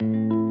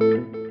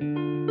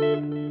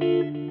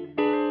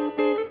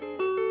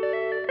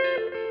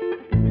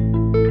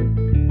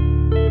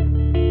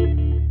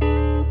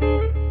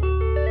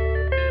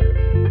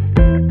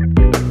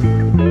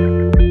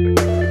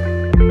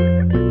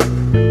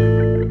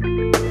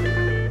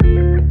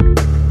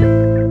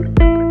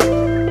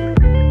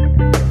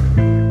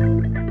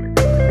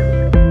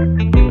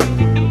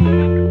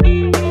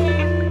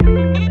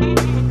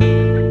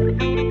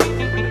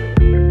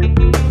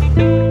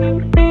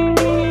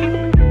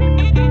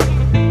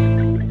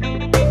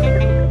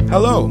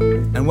Hello,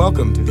 and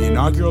welcome to the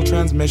inaugural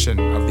transmission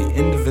of the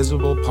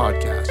Indivisible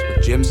podcast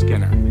with Jim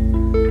Skinner,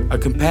 a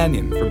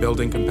companion for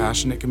building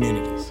compassionate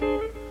communities.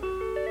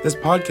 This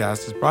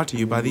podcast is brought to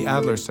you by the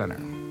Adler Center,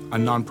 a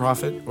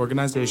nonprofit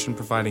organization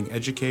providing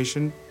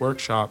education,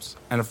 workshops,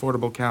 and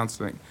affordable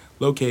counseling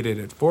located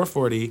at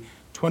 440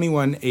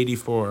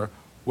 2184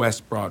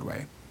 West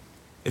Broadway.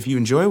 If you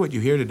enjoy what you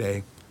hear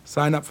today,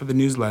 sign up for the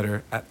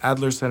newsletter at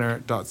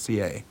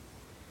adlercenter.ca.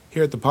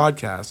 Here at the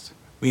podcast,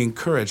 we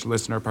encourage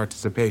listener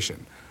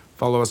participation.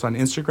 Follow us on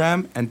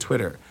Instagram and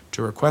Twitter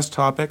to request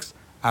topics,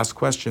 ask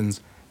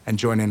questions, and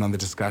join in on the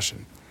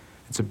discussion.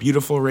 It's a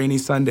beautiful rainy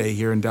Sunday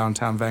here in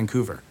downtown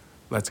Vancouver.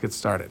 Let's get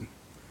started.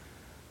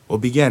 We'll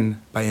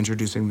begin by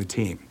introducing the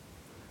team.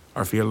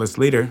 Our fearless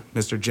leader,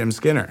 Mr. Jim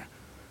Skinner.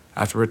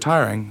 After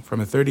retiring from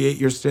a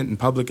 38-year stint in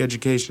public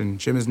education,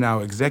 Jim is now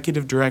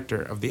Executive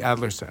Director of the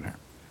Adler Center.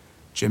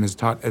 Jim has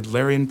taught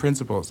Adlerian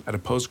principles at a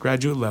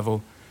postgraduate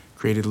level,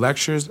 created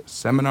lectures,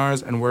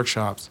 seminars, and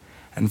workshops,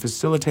 and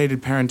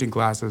facilitated parenting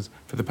classes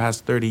for the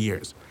past 30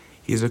 years.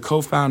 He is a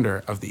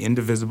co-founder of the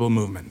Indivisible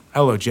movement.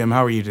 Hello, Jim.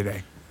 How are you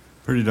today?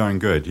 Pretty darn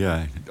good,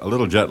 yeah. A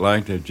little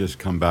jet-lagged. I've just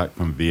come back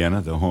from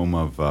Vienna, the home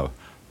of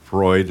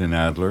Freud and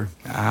Adler.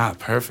 Ah,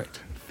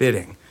 perfect.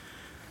 Fitting.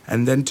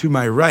 And then to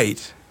my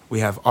right, we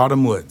have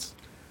Autumn Woods.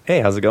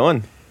 Hey, how's it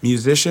going?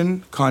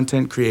 Musician,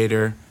 content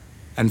creator,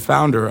 and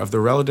founder of the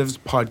Relatives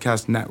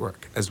Podcast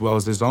Network, as well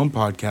as his own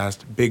podcast,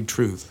 Big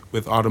Truth,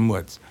 with Autumn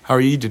Woods. How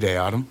are you today,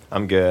 Autumn?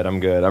 I'm good. I'm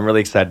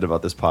really excited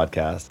about this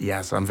podcast.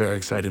 Yes, I'm very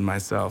excited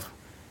myself.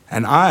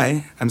 And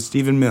I am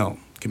Stephen Mill,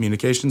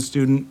 communications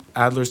student,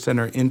 Adler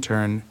Center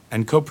intern,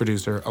 and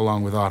co-producer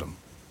along with Autumn.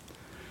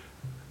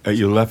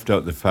 You left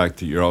out the fact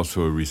that you're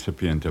also a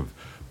recipient of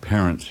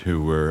parents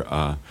who were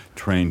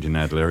trained in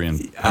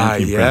Adlerian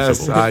parenting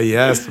principles.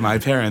 Yes, my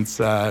parents,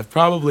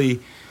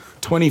 probably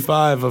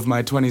 25 of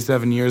my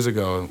 27 years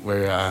ago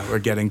were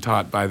getting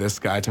taught by this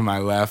guy to my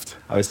left.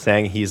 I was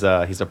saying he's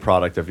a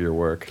product of your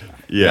work.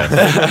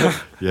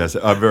 Yes, yes.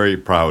 I'm very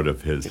proud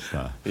of his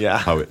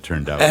how it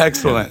turned out.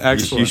 Excellent,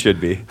 excellent. You should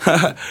be.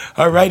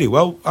 All righty.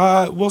 Well,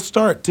 we'll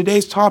start.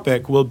 Today's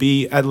topic will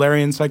be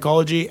Adlerian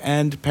psychology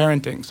and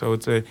parenting. So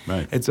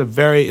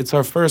it's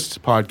our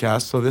first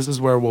podcast. So this is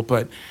where we'll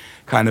put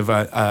kind of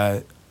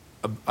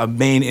a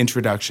main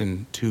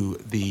introduction to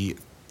the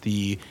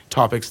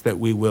topics that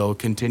we will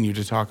continue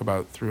to talk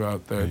about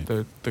throughout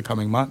the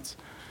coming months.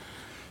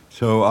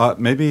 So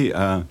maybe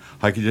I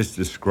could just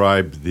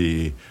describe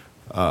the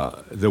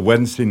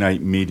Wednesday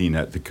night meeting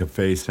at the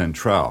Café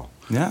Central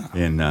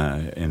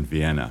in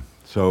Vienna.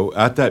 So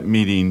at that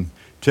meeting,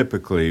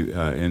 typically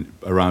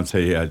around,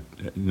 say,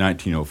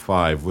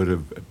 1905, would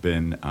have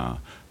been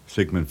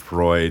Sigmund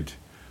Freud,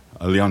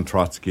 Leon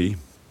Trotsky,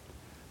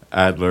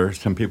 Adler,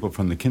 some people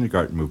from the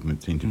kindergarten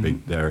movement seemed to be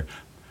there,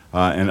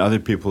 and other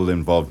people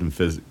involved in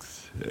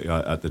physics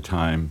at the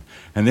time.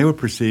 And they were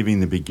perceiving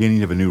the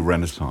beginning of a new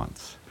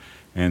renaissance.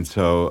 And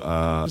so,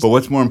 but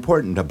what's more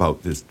important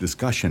about this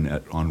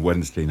discussion on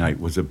Wednesday night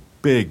was a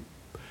big,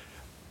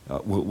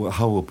 how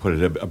we'll put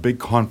it, a big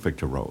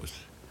conflict arose.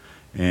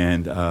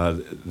 And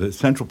the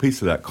central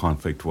piece of that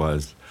conflict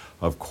was,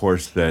 of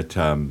course, that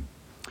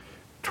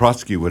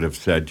Trotsky would have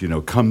said,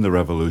 come the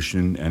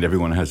revolution and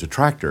everyone has a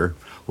tractor,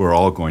 we're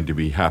all going to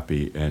be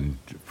happy and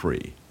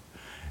free.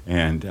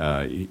 And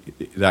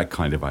that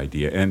kind of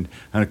idea. And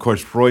of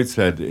course, Freud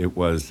said it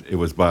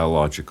was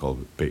biological,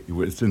 it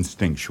was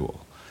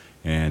instinctual.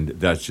 And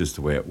that's just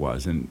the way it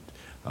was. And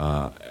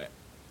so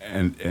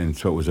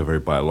it was a very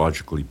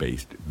biologically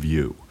based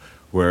view.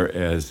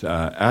 Whereas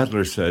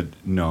Adler said,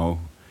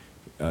 no.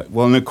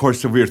 And of course,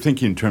 so we were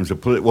thinking in terms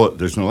of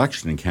there's an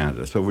election in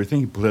Canada, so we're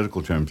thinking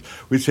political terms.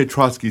 We'd say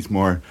Trotsky's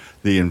more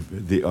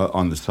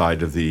on the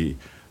side of the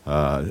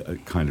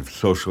kind of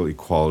social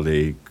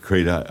equality,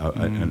 create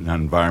an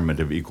environment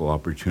of equal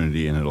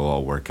opportunity, and it'll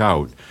all work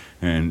out.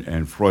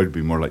 And Freud would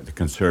be more like the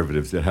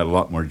conservatives that had a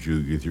lot more to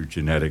do with your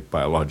genetic,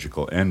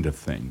 biological end of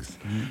things.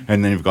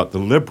 And then you've got the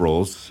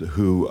liberals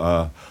who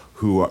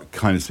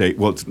kind of say,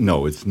 well,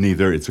 no, it's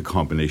neither. It's a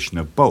combination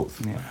of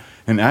both. Yeah.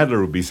 And Adler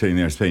would be sitting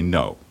there saying,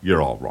 no,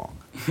 you're all wrong.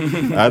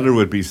 Adler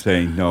would be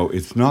saying, no,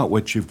 it's not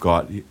what you've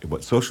got,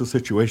 what social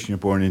situation you're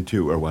born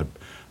into or what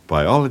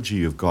biology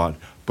you've got,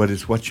 but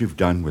it's what you've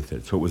done with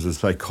it. So it was a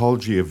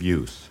psychology of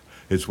use.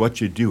 It's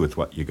what you do with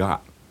what you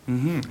got.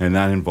 And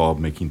that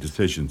involved making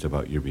decisions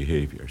about your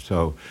behavior.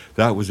 So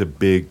that was a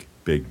big,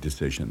 big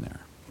decision there.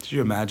 Could you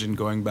imagine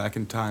going back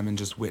in time and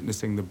just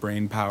witnessing the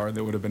brain power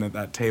that would have been at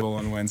that table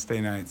on Wednesday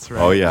nights,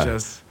 right? Oh, yeah.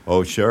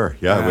 Sure.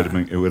 Yeah, it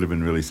would have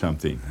been really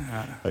something.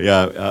 When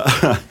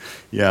I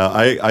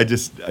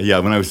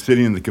was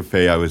sitting in the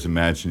cafe, I was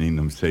imagining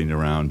them sitting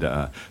around.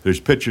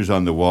 There's pictures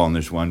on the wall, and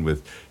there's one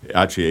with,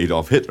 actually,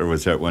 Adolf Hitler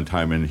was there at one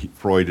time, and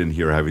Freud and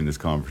he were having this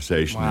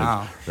conversation.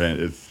 Wow.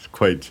 It's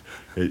quite,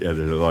 there's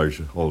a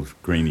large, old,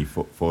 grainy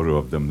photo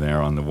of them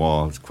there on the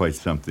wall. It's quite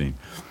something.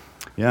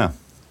 Yeah.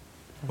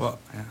 Well,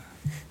 yeah.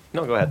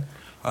 No, go ahead.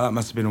 It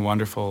must have been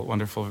wonderful.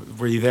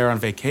 Were you there on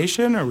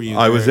vacation, or were you?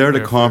 I was there at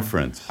a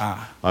conference.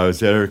 I was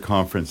there at a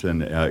conference,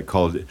 and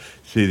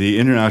the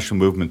international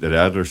movement that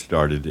Adler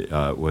started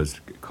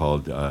was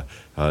called the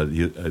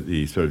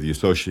sort of the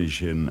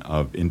Association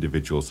of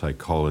Individual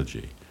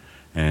Psychology,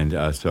 and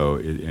so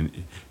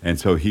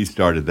he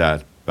started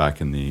that back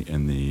in the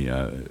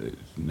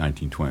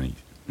 1920s.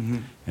 Mm-hmm.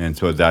 And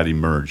so that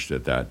emerged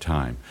at that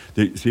time.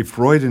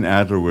 Freud and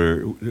Adler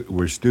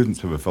were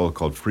students of a fellow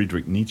called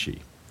Friedrich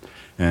Nietzsche.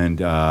 And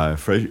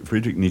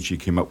Friedrich Nietzsche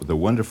came up with a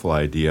wonderful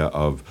idea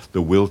of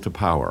the will to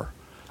power.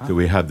 So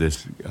we have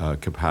this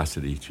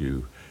capacity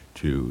to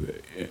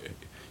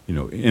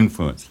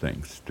influence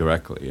things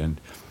directly.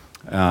 And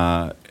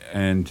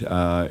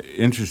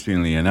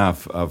interestingly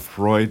enough,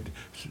 Freud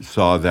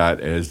saw that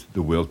as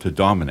the will to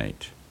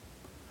dominate,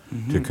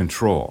 to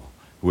control,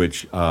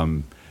 which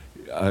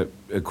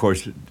of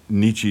course,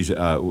 Nietzsche's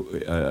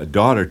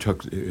daughter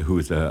who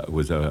was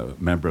a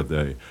member of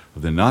the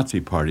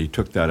Nazi Party,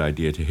 took that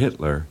idea to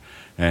Hitler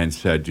and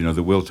said,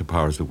 the will to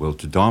power is the will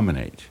to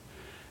dominate.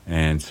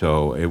 And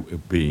so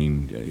it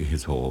being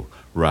his whole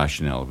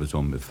rationale of his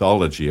own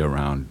mythology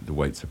around the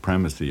white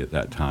supremacy at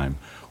that time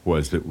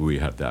was that we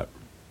have that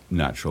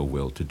natural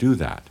will to do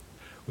that.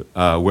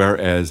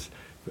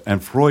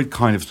 And Freud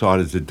kind of saw it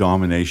as a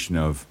domination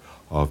of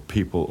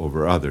people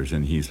over others,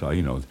 and he saw,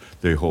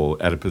 the whole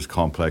Oedipus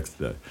complex.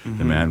 The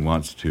man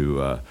wants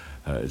to,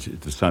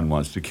 the son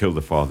wants to kill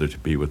the father to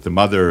be with the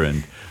mother,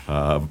 and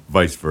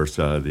vice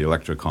versa. The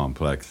Electra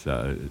complex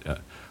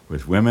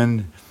with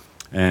women,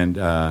 and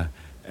the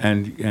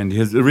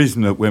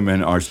reason that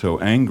women are so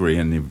angry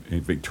in the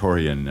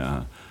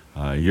Victorian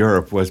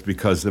Europe was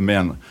because the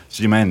men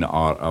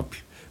are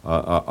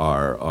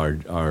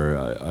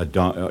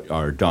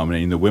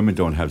dominating. The women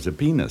don't have the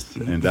penis,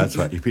 and that's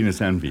why penis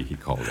envy, he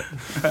called it.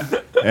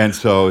 And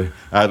so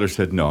Adler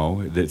said,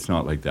 no, it's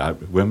not like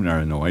that. Women are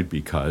annoyed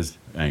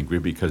angry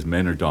because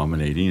men are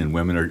dominating, and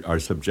women are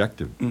subject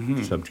to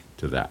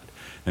that.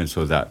 And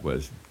so that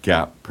was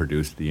gap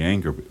produced the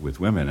anger with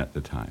women at the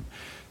time.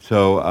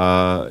 So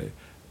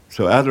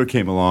Adler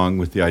came along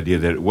with the idea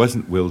that it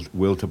wasn't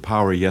will to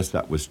power. Yes,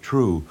 that was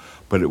true,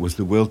 but it was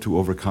the will to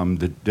overcome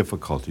the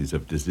difficulties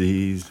of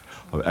disease,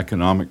 of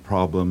economic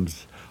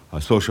problems,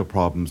 social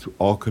problems.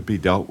 All could be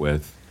dealt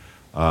with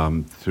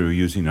through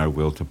using our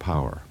will to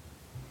power.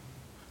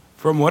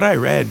 From what I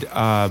read,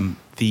 Adler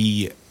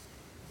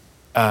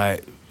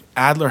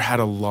had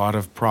a lot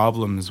of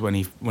problems when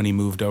he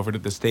moved over to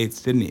the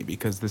States, didn't he?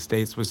 Because the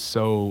States was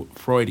so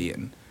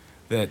Freudian.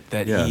 That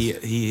yes.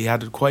 he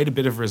had quite a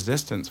bit of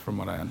resistance, from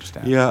what I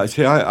understand. Yeah,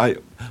 see,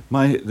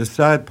 the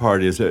sad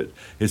part is that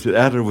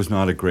Adler was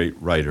not a great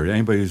writer.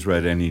 Anybody who's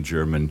read any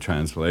German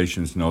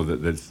translations know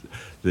that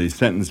the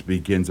sentence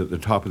begins at the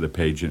top of the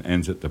page and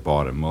ends at the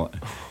bottom. Well,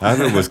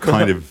 Adler was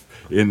kind of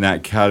in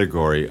that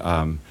category.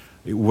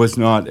 It was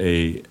not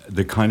the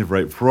kind of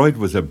writer. Freud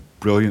was a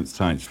brilliant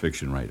science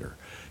fiction writer.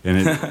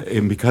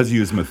 And because he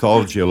used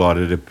mythology a lot,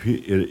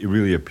 it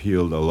really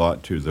appealed a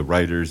lot to the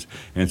writers.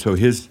 And so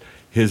his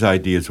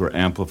ideas were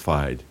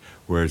amplified,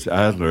 whereas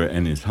Adler,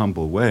 in his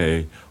humble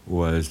way,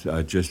 was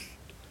just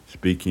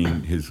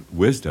speaking his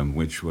wisdom,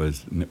 which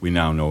was, we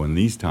now know in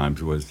these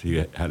times, was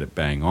he had it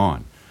bang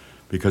on.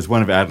 Because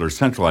one of Adler's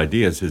central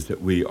ideas is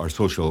that we are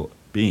social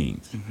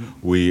beings.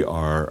 Mm-hmm. We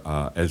are,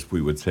 as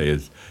we would say,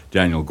 as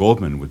Daniel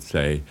Goldman would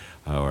say,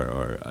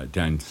 or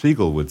Dan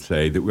Siegel would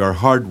say, that we are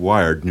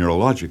hardwired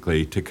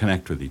neurologically to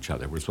connect with each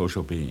other. We're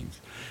social beings.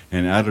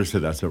 And Adler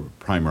said that's a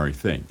primary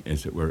thing,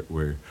 is that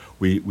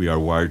we are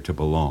wired to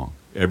belong.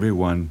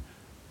 Everyone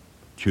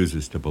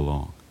chooses to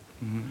belong.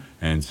 Mm-hmm.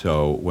 And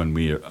so when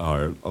we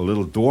are a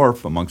little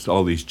dwarf amongst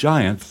all these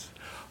giants,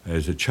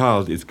 as a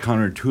child, it's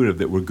counterintuitive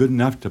that we're good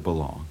enough to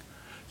belong.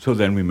 So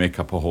then we make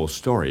up a whole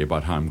story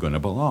about how I'm going to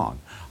belong.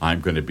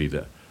 I'm going to be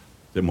the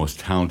most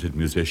talented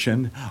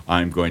musician.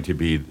 I'm going to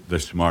be the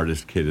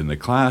smartest kid in the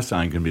class.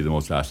 I'm going to be the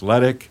most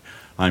athletic.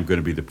 I'm going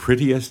to be the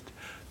prettiest.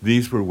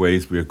 These were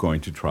ways we are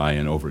going to try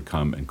and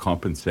overcome and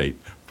compensate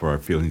for our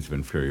feelings of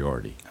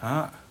inferiority.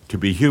 To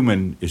be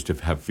human is to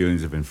have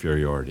feelings of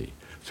inferiority.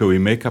 So we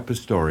make up a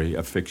story,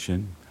 a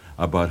fiction,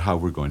 about how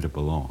we're going to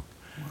belong.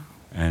 Wow.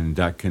 And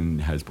that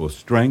has both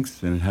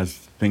strengths and it has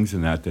things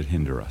in that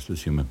hinder us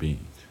as human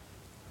beings.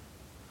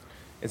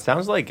 It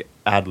sounds like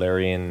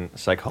Adlerian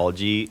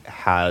psychology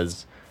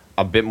has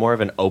a bit more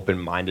of an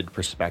open-minded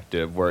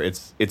perspective where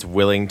it's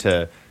willing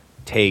to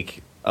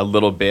take a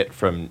little bit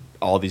from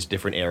all these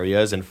different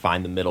areas and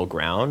find the middle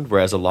ground,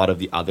 whereas a lot of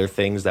the other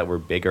things that were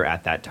bigger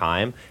at that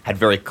time had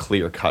very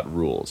clear-cut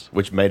rules,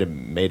 which made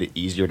it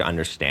easier to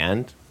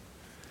understand.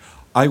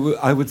 I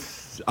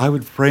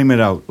would frame it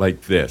out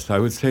like this. I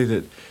would say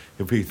that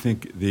if we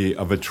think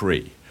of a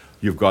tree,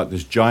 you've got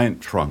this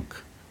giant trunk,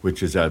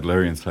 which is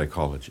Adlerian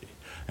psychology.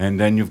 And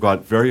then you've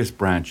got various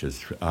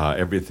branches,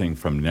 everything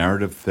from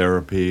narrative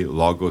therapy,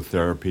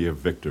 logotherapy of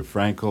Viktor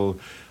Frankl,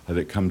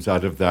 that comes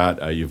out of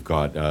that. You've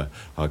got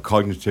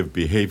cognitive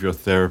behavioral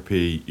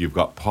therapy. You've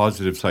got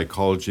positive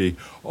psychology.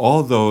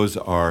 All those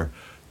are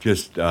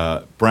just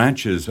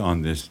branches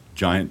on this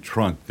giant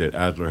trunk that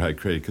Adler had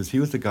created, because he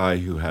was a guy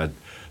who had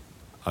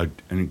an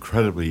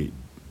incredibly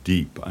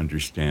deep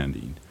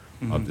understanding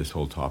of this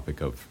whole topic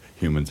of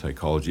human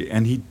psychology.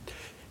 And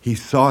he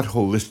saw it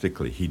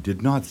holistically. He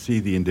did not see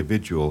the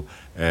individual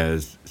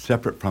as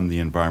separate from the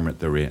environment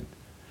they're in.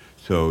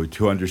 So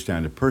to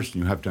understand a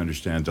person, you have to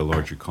understand the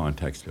larger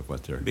context of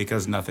what they're...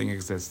 Because nothing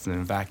exists in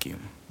a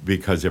vacuum.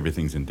 Because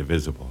everything's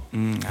indivisible.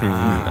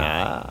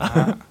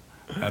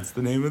 That's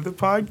the name of the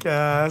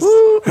podcast.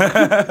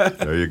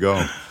 There you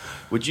go.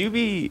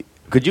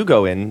 Could you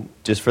go in,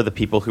 just for the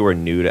people who are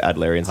new to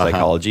Adlerian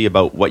psychology,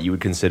 about what you would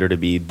consider to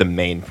be the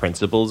main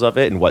principles of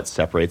it and what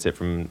separates it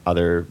from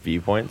other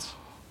viewpoints?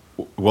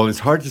 Well, it's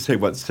hard to say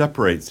what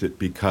separates it,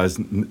 because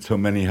so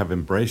many have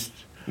embraced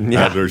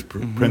Adler's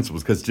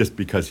principles,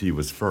 because he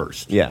was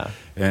first. Yeah.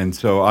 And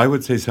so I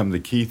would say some of the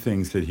key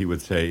things that he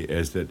would say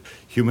is that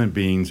human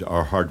beings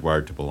are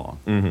hardwired to belong.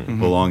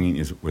 Belonging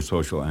is, we're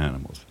social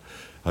animals.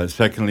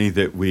 Secondly,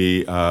 that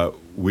we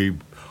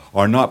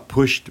are not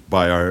pushed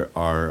by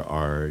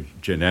our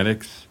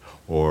genetics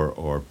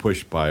or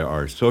pushed by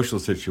our social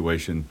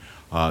situation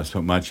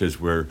so much as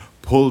we're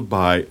pulled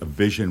by a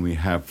vision we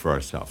have for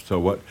ourselves.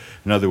 So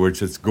in other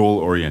words, it's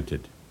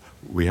goal-oriented.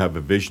 We have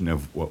a vision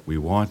of what we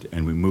want,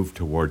 and we move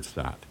towards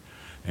that.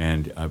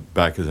 And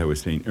back, as I was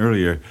saying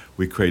earlier,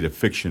 we create a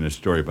fiction, a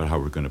story about how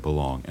we're going to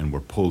belong, and we're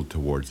pulled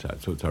towards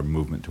that. So it's our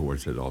movement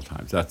towards it at all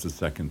times. That's the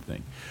second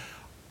thing.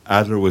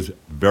 Adler was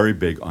very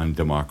big on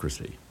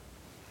democracy.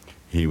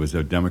 He was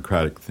a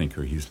democratic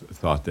thinker. He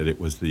thought that it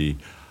was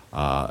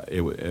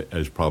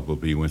as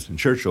probably Winston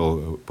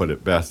Churchill put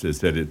it best,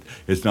 is that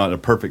it's not a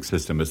perfect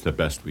system, it's the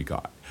best we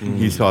got.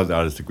 He saw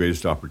that as the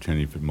greatest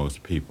opportunity for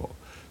most people.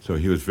 So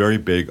he was very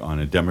big on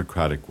a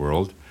democratic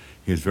world.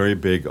 He was very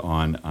big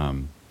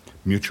on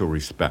mutual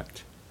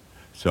respect.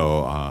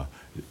 So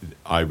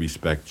I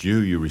respect you,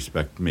 you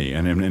respect me.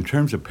 And in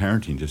terms of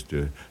parenting, just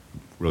to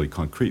really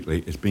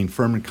concretely, it's being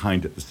firm and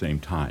kind at the same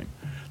time.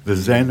 The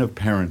zen of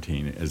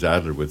parenting, as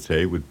Adler would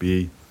say, would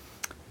be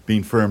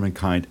being firm and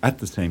kind at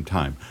the same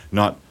time.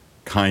 Not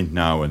kind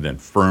now and then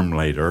firm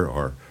later,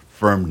 or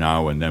firm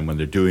now and then when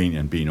they're doing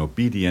and being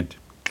obedient,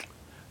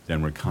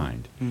 then we're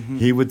kind.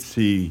 He would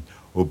see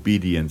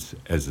obedience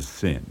as a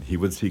sin. He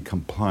would see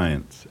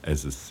compliance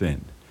as a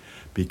sin,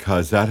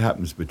 because that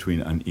happens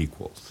between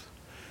unequals.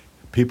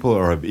 People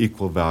are of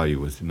equal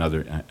value is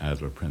another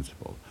Adler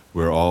principle.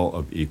 We're all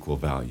of equal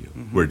value.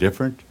 We're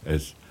different,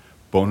 as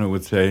Bono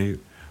would say,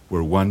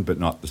 we're one but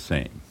not the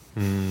same.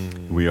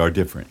 We are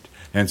different.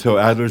 And so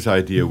Adler's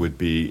idea would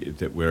be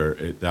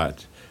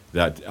that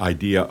that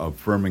idea of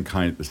firm and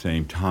kind at the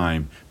same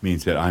time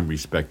means that I'm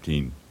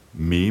respecting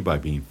me by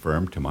being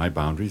firm to my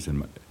boundaries,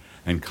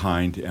 and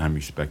kind, and I'm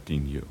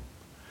respecting you.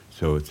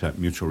 So it's that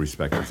mutual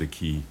respect is a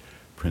key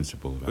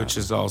principle of which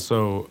is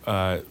also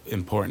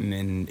important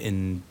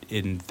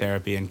in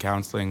therapy and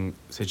counseling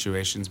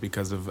situations,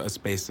 because of a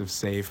space of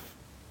safe,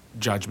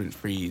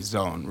 judgment-free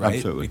zone, right?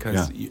 Absolutely.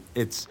 Because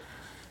it's,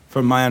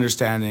 from my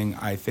understanding,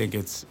 I think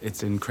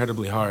it's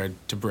incredibly hard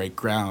to break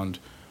ground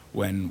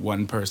when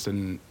one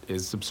person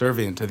is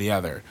subservient to the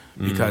other,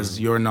 because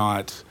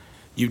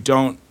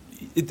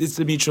it's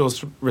a mutual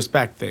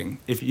respect thing.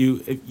 If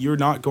you're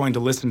not going to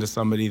listen to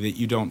somebody that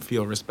you don't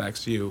feel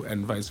respects you,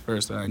 and vice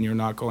versa, and you're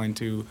not going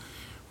to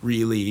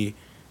really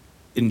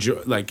enjoy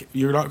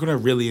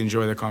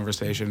the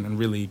conversation and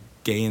really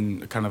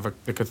gain kind of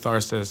the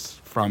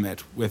catharsis from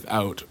it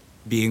without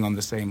being on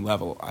the same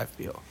level, I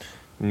feel.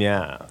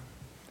 Yeah.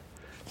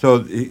 So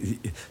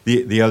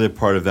the other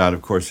part of that,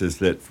 of course, is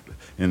that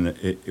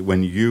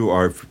when you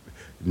are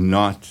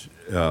not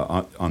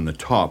on the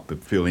top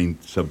but feeling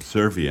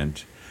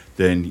subservient,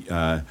 then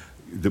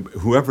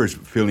whoever's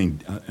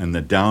feeling in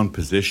the down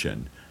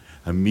position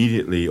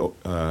immediately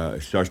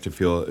starts to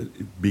feel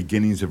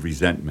beginnings of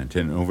resentment,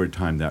 and over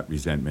time that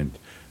resentment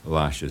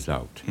lashes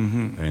out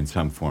in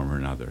some form or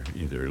another,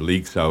 either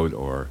leaks out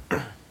or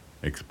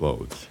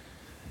explodes,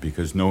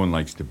 because no one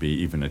likes to be,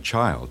 even a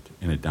child,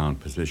 in a down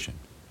position.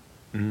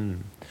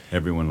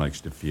 Everyone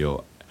likes to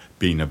feel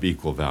being of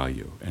equal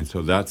value, and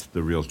so that's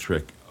the real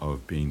trick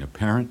of being a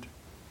parent,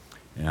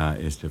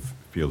 is to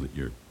feel that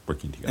you're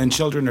working together. And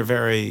children are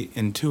very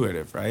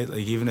intuitive, right?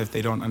 Like, even if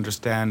they don't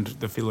understand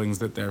the feelings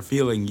that they're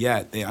feeling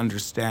yet, they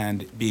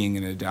understand being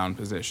in a down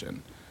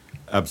position.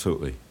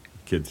 Absolutely.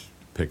 Kids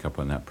pick up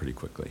on that pretty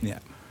quickly. Yeah.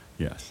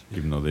 Yes,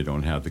 even though they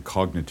don't have the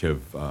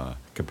cognitive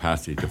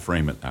capacity to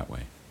frame it that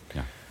way.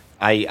 Yeah.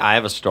 I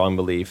have a strong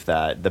belief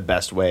that the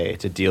best way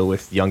to deal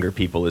with younger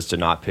people is to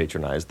not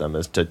patronize them,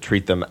 is to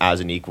treat them as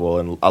an equal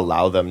and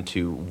allow them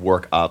to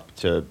work up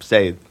to,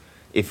 say,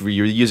 if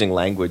you're using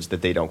language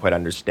that they don't quite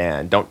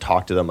understand, don't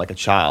talk to them like a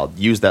child.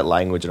 Use that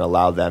language and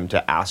allow them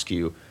to ask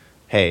you,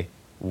 hey,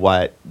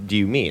 what do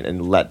you mean?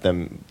 And let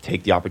them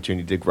take the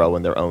opportunity to grow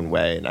in their own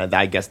way. And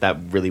I guess that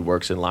really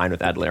works in line with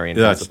Adlerian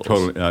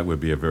principles. That would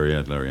be a very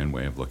Adlerian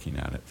way of looking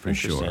at it, for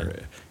sure.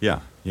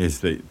 Yeah,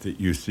 is that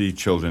you see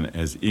children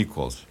as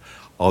equals.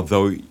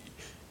 Although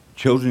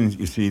children,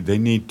 you see, they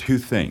need two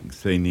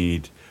things. They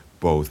need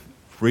both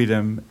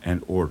freedom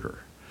and order.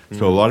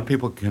 So a lot of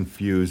people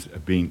confuse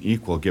being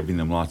equal, giving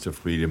them lots of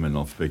freedom, and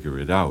they'll figure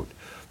it out.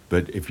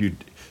 But if you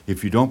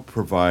don't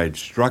provide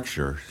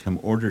structure, some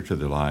order to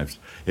their lives,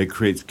 it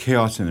creates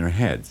chaos in their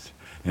heads.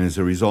 And as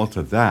a result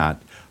of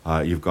that,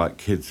 you've got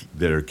kids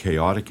that are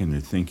chaotic in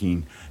their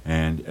thinking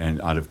and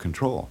out of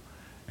control.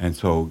 And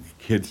so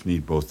kids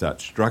need both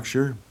that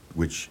structure,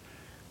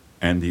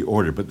 and the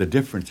order. But the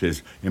difference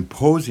is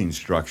imposing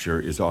structure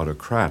is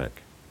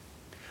autocratic,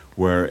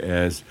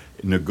 whereas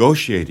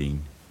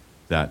negotiating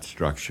that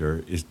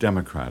structure is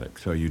democratic.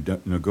 So you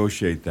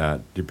negotiate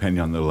that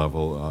depending on the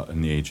level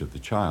and the age of the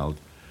child.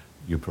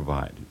 You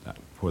provide that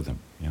for them.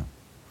 Yeah.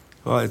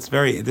 Well,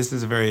 this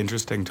is a very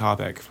interesting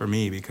topic for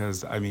me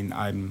because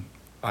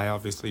I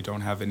obviously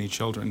don't have any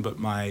children, but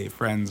my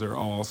friends are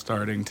all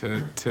starting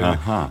to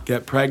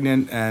get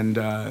pregnant and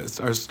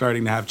are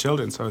starting to have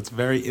children. So it's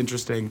very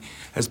interesting,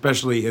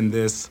 especially in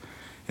this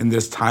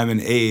time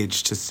and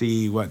age, to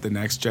see what the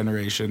next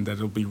generation that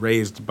will be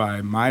raised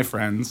by my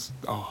friends,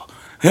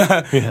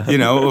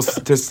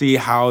 to see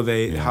how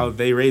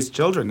they raise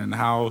children and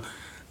how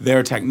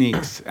their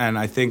techniques. And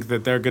I think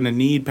that they're going to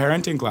need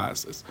parenting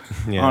classes.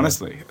 Yeah.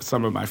 Honestly,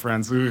 some of my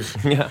friends,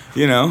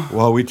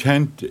 Well, we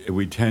tend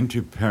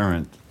to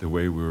parent the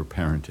way we were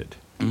parented.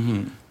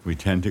 Mm-hmm. We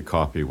tend to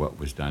copy what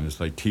was done.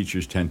 It's like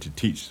teachers tend to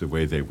teach the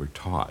way they were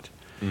taught.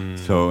 Mm.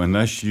 So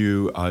unless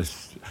you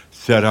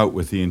set out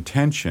with the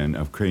intention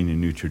of creating a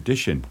new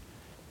tradition,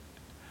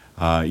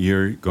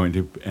 you're going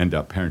to end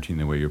up parenting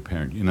the way you're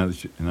parenting.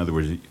 In other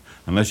words,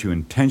 unless you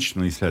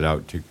intentionally set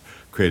out to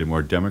create a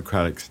more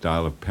democratic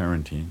style of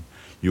parenting,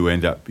 you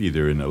end up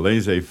either in a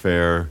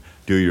laissez-faire,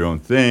 do your own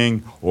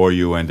thing, or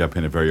you end up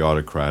in a very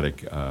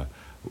autocratic,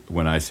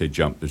 when I say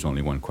jump, there's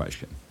only one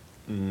question.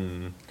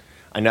 Mm.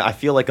 I know. I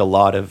feel like a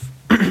lot of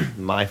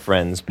my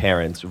friends'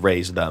 parents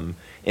raised them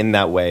in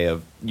that way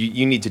of,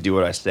 you need to do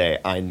what I say,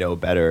 I know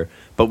better.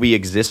 But we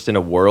exist in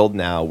a world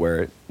now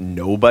where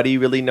nobody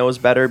really knows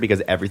better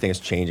because everything is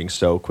changing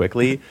so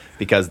quickly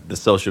because the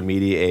social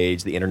media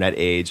age, the internet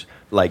age,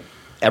 like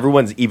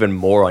everyone's even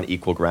more on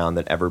equal ground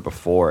than ever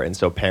before. And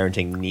so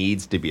parenting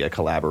needs to be a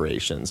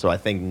collaboration. So I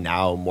think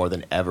now more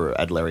than ever,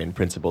 Adlerian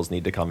principles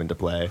need to come into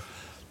play.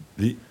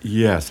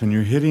 Yes, and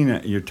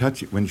you're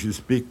touching, when you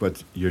speak,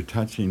 but you're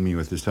touching me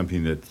with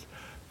something that's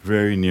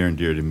very near and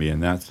dear to me,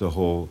 and that's the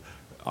whole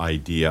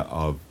idea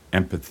of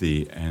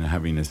empathy and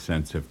having a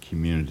sense of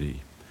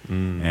community.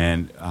 Mm.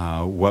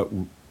 And what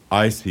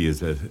I see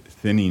is a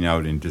thinning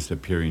out and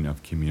disappearing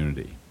of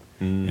community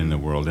in the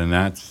world, and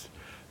that's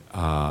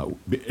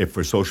if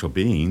we're social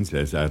beings,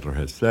 as Adler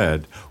has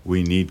said,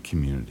 we need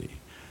community.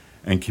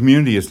 And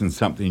community isn't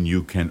something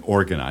you can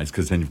organize,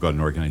 because then you've got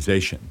an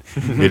organization.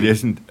 It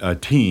isn't a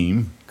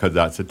team, because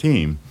that's a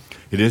team.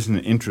 It isn't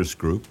an interest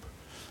group.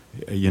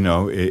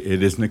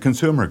 It isn't a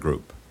consumer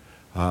group.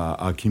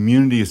 A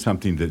community is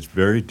something that's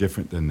very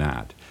different than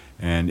that.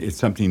 And it's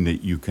something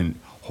that you can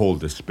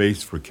hold a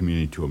space for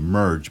community to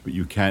emerge, but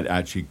you can't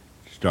actually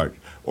start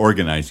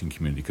organizing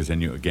community, because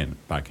then you, again,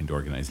 back into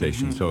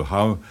organization. Mm-hmm. So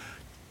how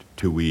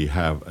do we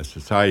have a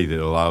society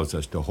that allows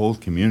us to hold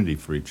community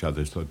for each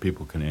other so that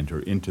people can enter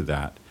into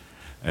that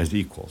as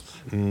equals?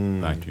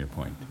 Back to your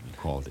point,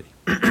 equality.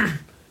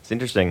 It's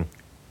interesting.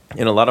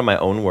 In a lot of my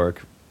own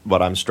work,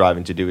 what I'm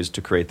striving to do is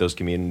to create those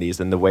communities.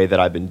 And the way that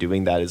I've been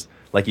doing that is,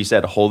 like you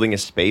said, holding a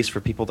space for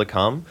people to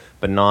come,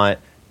 but not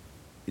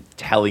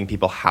telling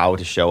people how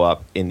to show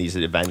up in these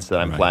events that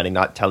I'm planning,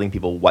 not telling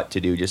people what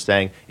to do, just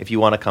saying, if you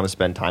want to come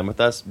spend time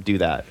with us, do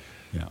that.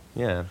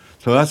 Yeah.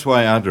 So that's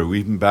why Adler,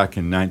 even back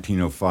in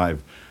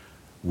 1905,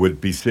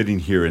 would be sitting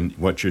here and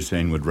what you're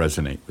saying would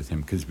resonate with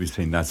him, because we're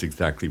saying that's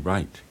exactly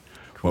right.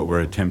 Cool. What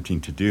we're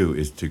attempting to do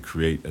is to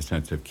create a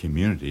sense of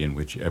community in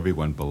which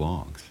everyone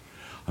belongs.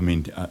 I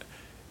mean,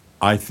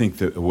 I think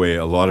that the way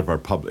a lot of our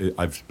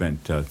I've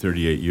spent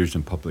 38 years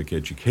in public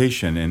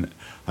education, and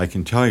I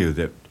can tell you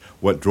that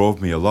what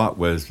drove me a lot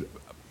was,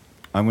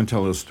 I'm going to tell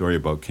a little story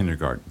about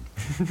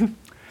kindergarten.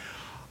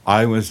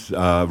 I was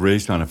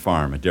raised on a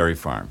farm, a dairy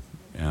farm,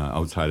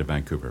 outside of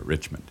Vancouver,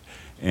 Richmond.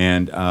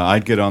 And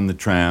I'd get on the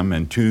tram,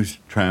 and two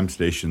tram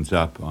stations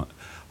up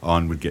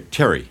on would get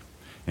Terry.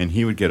 And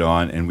he would get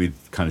on, and we'd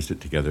kind of sit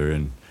together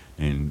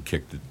and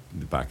kick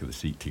the back of the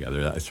seat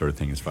together, that sort of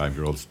thing as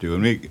 5-year-olds do.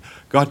 And we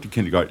got to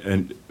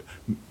kindergarten,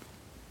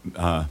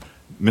 and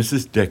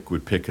Mrs. Dick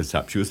would pick us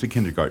up. She was the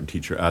kindergarten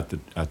teacher at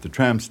the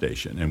tram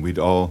station, and we'd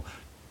all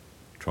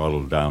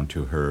trottle down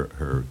to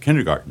her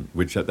kindergarten,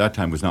 which at that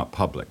time was not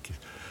public.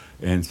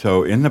 And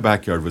so in the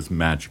backyard was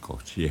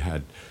magical. She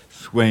had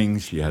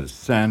swings, she had a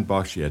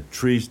sandbox, she had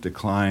trees to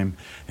climb,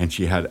 and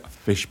she had a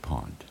fish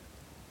pond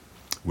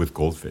with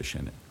goldfish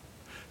in it.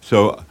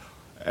 So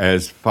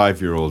as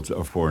 5-year-olds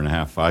or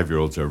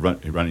 5-year-olds are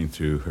running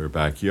through her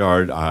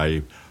backyard,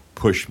 I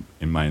push,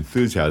 in my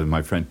enthusiasm,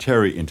 my friend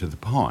Terry into the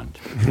pond.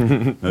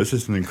 Now, this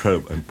is an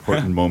incredible,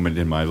 important moment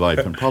in my life,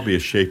 and probably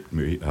has shaped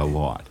me a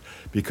lot.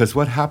 Because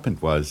what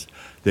happened was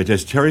that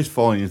as Terry's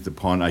falling into the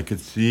pond, I could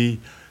see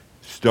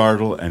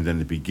startle and then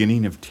the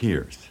beginning of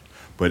tears.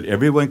 But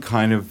everyone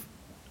kind of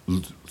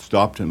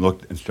stopped and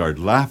looked and started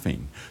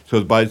laughing.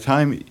 So by the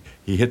time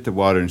He hit the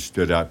water and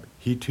stood up.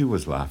 He too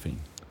was laughing.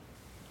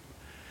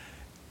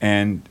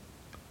 And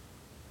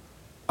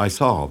I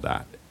saw all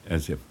that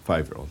as a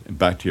 5-year-old. And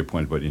back to your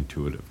point about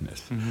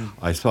intuitiveness. Mm-hmm.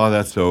 I saw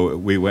that, so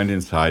we went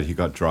inside. He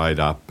got dried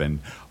up, and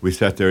we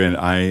sat there, and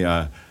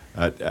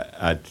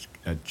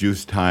at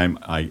juice time,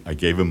 I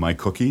gave him my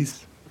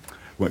cookies.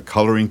 When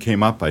coloring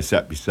came up, I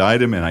sat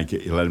beside him, and I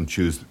let him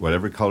choose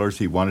whatever colors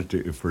he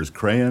wanted for his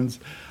crayons.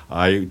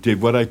 I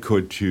did what I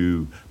could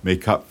to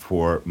make up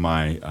for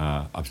my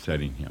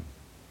upsetting him.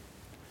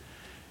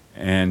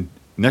 And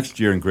next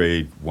year in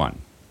grade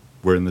 1,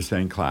 we're in the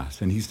same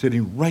class, and he's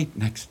sitting right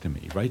next to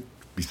me, right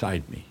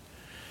beside me.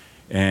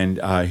 And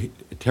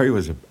Terry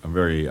was a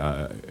very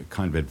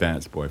kind of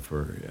advanced boy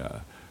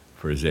for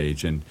his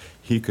age, and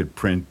he could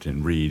print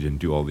and read and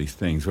do all these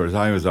things, whereas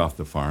I was off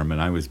the farm,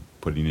 and I was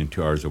putting in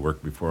 2 hours of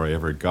work before I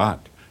ever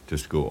got to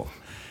school.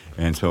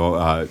 And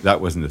so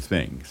that wasn't a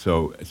thing.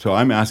 So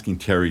I'm asking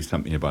Terry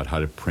something about how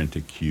to print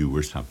a cue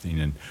or something,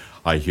 and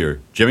I hear,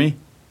 "Jimmy,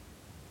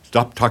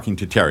 stop talking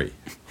to Terry."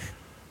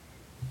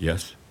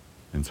 Yes.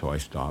 And so I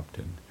stopped,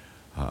 and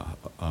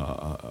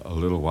a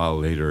little while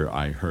later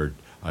I heard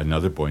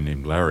another boy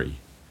named Larry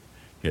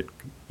get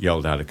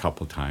yelled at a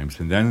couple times.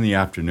 And then in the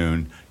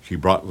afternoon, she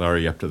brought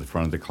Larry up to the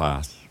front of the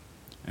class,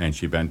 and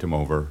she bent him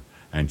over,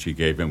 and she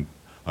gave him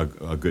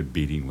a good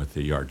beating with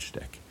the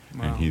yardstick.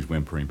 Wow. And he's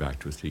whimpering back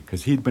to his seat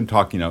because he'd been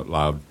talking out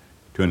loud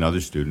to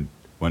another student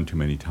one too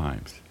many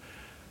times.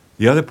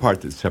 The other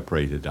part that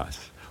separated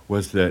us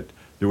was that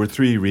there were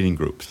 3 reading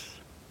groups.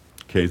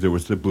 Okay, there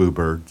was the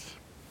Bluebirds,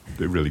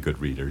 the really good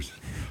readers,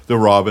 the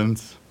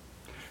Robins,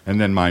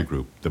 and then my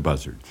group, the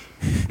Buzzards.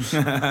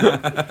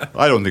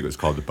 I don't think it was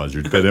called the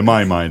Buzzards, but in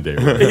my mind they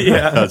were.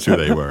 Yeah. That's who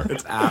they were.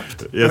 It's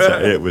apt.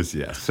 It was,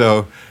 yeah.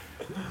 So,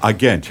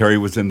 again, Terry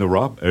was in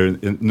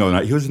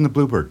the he was in the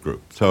Bluebird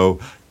group. So,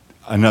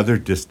 another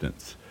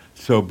distance.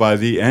 So, by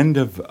the end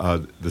of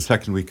the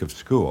second week of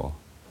school,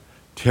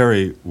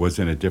 Terry was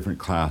in a different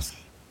class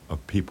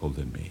of people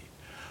than me.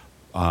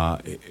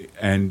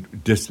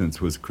 And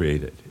distance was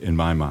created in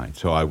my mind.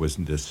 So I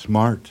wasn't as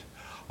smart.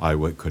 I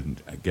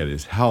couldn't get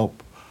his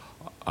help.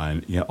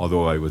 And,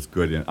 although I was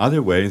good in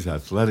other ways,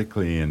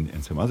 athletically and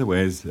in some other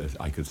ways,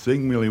 I could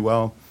sing really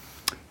well,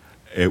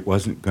 it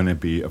wasn't going to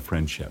be a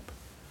friendship.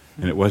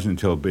 And it wasn't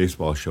until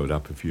baseball showed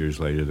up a few years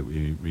later that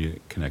we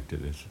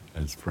reconnected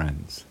as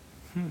friends.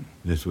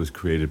 This was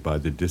created by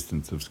the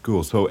distance of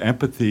school. So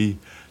empathy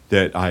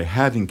that I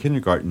had in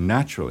kindergarten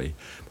naturally.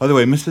 By the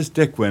way, Mrs.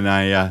 Dick, when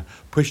I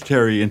pushed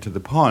Terry into the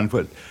pond,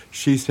 but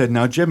she said,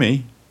 "Now,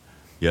 Jimmy,"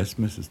 "Yes,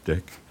 Mrs.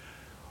 Dick."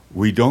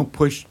 "We don't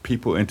push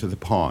people into the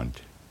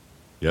pond."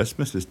 "Yes,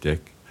 Mrs.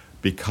 Dick,"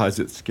 "because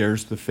it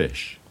scares the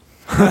fish."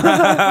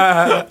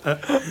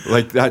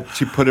 Like that,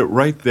 she put it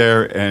right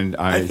there, and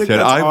I think said,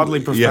 that's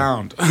oddly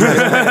profound.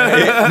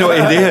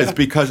 Yeah. It is,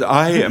 because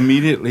I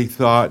immediately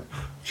thought,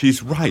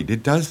 she's right.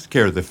 It does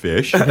scare the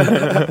fish.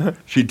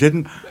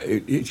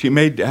 She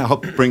made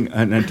help bring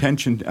an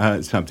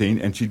attention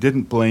something, and she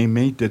didn't blame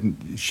me,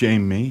 didn't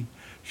shame me.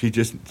 She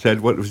just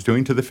said what it was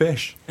doing to the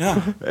fish.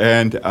 Yeah.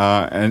 And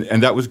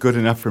that was good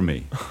enough for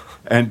me.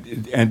 And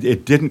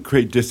it didn't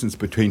create distance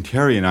between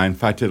Terry and I. In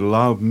fact, it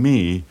allowed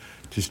me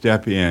to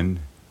step in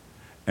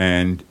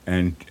and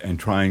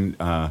try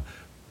and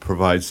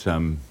provide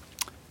some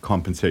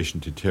compensation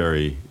to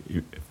Terry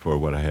for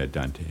what I had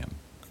done to him.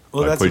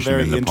 Well, that's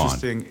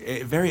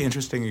a very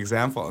interesting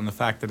example, and the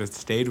fact that it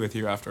stayed with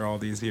you after all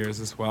these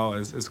years as well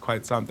is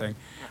quite something.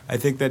 I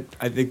think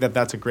that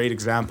that's a great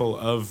example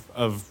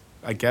of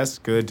I guess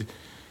good.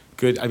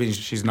 I mean,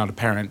 she's not a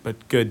parent,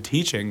 but good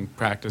teaching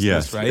practices,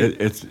 yes, right?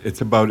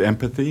 It's about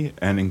empathy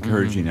and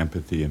encouraging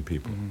empathy in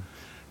people.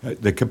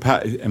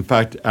 In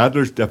fact,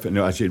 Adler's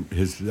definition.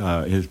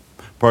 His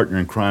partner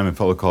in crime, a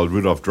fellow called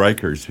Rudolf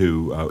Dreikers,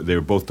 who they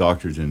were both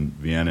doctors in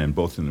Vienna and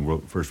both in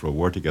the First World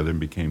War together, and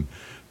became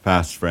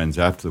fast friends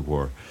after the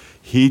war.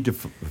 He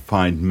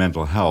defined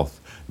mental health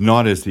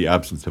not as the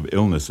absence of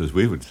illness, as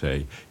we would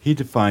say. He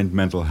defined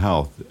mental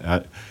health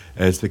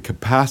as the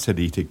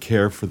capacity to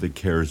care for the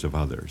cares of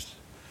others.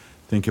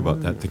 Think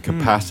about that, the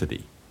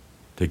capacity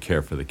to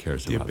care for the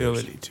cares of others. The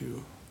ability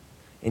to.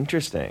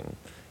 Interesting,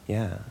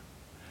 yeah.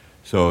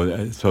 So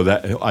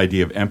that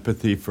idea of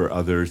empathy for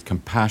others,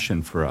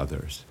 compassion for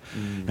others.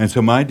 And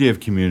so my idea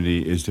of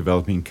community is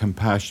developing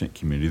compassionate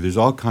community. There's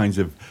all kinds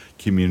of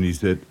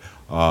communities that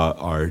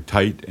are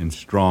tight and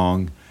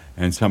strong,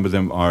 and some of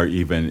them are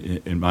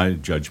even, in my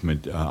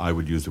judgment, I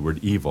would use the word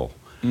evil.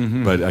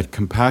 But a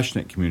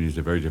compassionate community is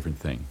a very different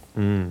thing.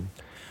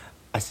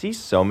 I see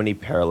so many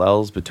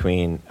parallels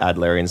between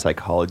Adlerian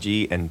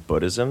psychology and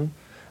Buddhism.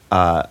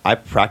 I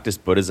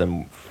practiced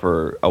Buddhism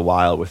for a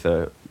while with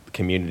a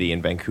community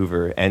in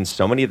Vancouver, and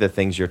so many of the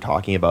things you're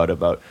talking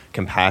about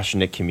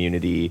compassionate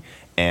community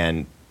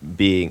and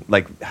being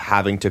like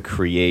having to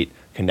create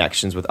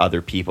connections with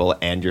other people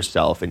and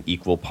yourself in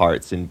equal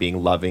parts, and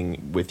being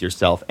loving with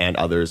yourself and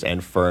others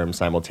and firm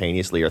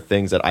simultaneously, are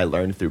things that I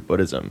learned through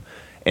Buddhism.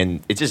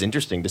 And it's just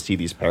interesting to see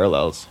these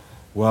parallels.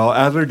 Well,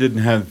 Adler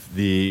didn't have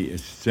the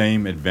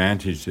same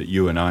advantage that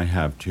you and I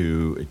have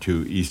to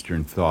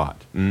Eastern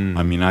thought.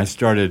 I mean, I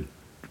started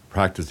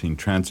practicing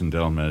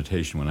transcendental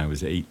meditation when I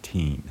was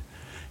 18,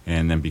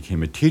 and then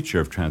became a teacher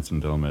of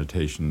transcendental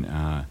meditation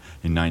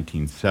in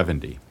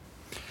 1970.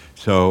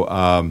 So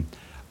I'm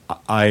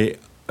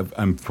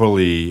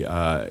fully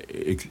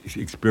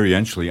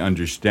experientially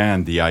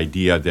understand the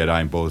idea that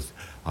I'm both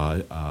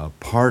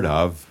part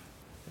of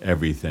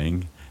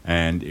everything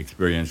and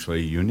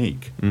experientially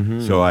unique.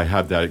 Mm-hmm. So I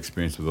have that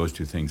experience of those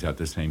two things at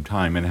the same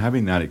time. And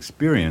having that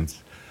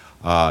experience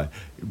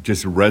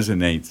just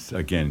resonates,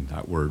 again,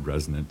 that word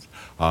resonance,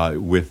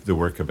 with the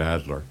work of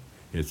Adler.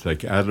 It's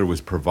like Adler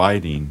was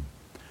providing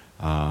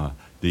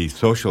the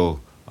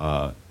social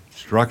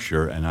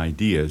structure and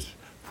ideas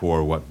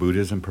for what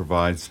Buddhism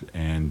provides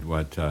and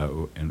what,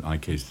 in my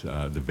case,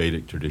 the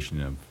Vedic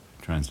tradition of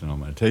transcendental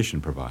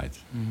meditation provides.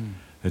 Mm-hmm.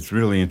 It's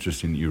really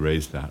interesting that you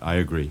raised that. I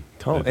agree.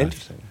 Totally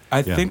interesting.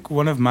 I think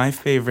one of my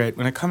favorite,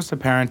 when it comes to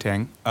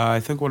parenting,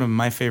 I think one of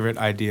my favorite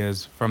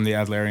ideas from the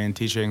Adlerian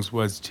teachings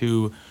was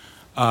to,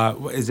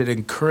 is it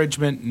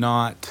encouragement,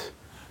 not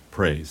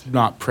praise?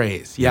 Not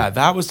praise. Yeah,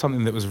 that was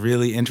something that was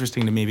really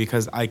interesting to me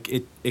because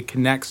it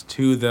connects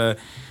to the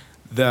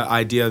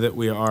idea that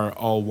we are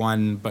all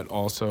one, but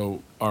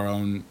also our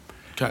own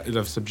kind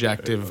of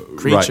subjective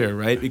creature,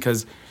 right?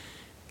 Because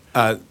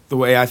the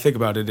way I think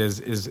about it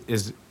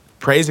is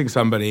praising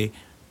somebody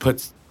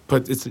puts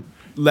it's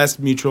less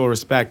mutual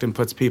respect and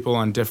puts people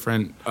on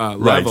different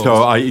levels. Right.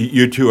 So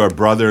you two are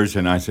brothers,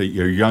 and I say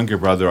your younger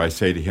brother. I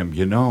say to him,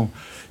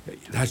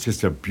 that's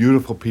just a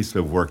beautiful piece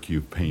of work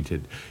you've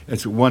painted.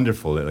 It's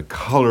wonderful. The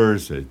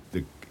colors,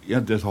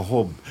 there's a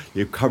whole.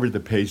 You've covered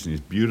the page in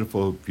this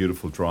beautiful,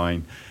 beautiful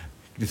drawing.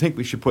 Do you think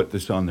we should put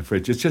this on the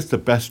fridge? It's just the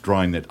best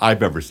drawing that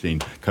I've ever seen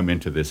come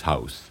into this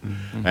house.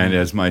 Mm-hmm. And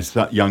as my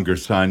younger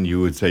son, you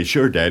would say,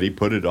 "Sure, Daddy,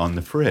 put it on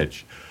the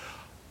fridge."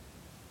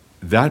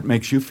 That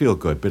makes you feel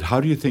good, but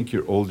how do you think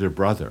your older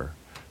brother,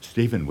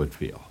 Stephen, would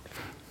feel?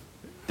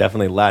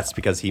 Definitely less,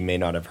 because he may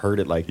not have heard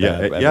it like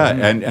that. Yeah,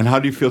 and how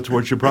do you feel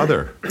towards your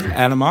brother?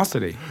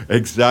 Animosity.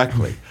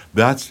 Exactly.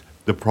 That's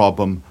the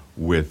problem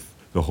with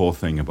the whole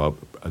thing about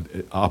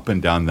up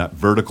and down, that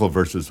vertical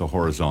versus the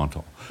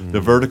horizontal. Mm-hmm. The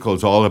vertical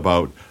is all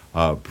about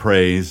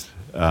praise,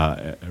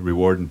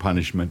 reward and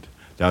punishment,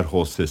 that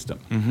whole system.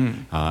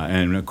 Mm-hmm.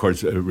 And of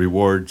course,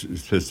 reward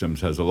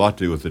systems has a lot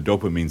to do with the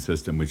dopamine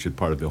system, which is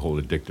part of the whole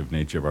addictive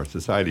nature of our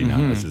society now.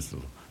 That's just a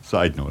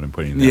side note I'm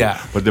putting there. Yeah.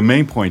 But the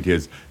main point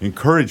is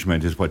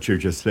encouragement is what you're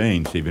just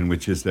saying, Stephen,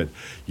 which is that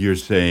you're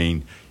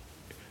saying,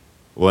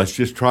 well, let's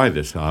just try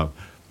this.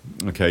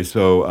 Okay,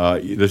 so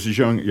this is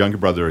your younger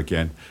brother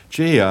again.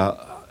 Gee,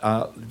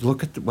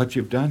 look at what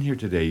you've done here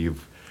today.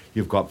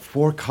 You've got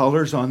 4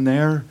 colors on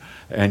there,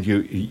 and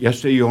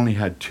yesterday you only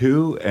had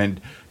 2,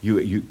 and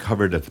you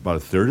covered about a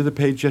third of the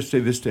page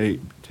yesterday.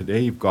 Today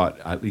you've got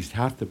at least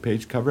half the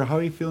page covered. How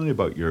are you feeling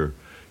about your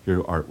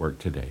artwork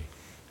today?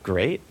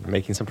 Great,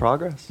 making some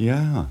progress.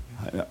 Yeah.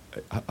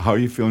 How are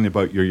you feeling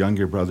about your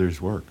younger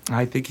brother's work?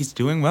 I think he's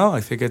doing well.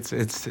 I think it's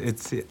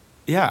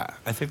yeah.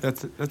 I think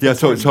that's yeah.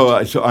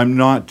 So I'm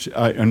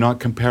not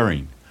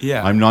comparing.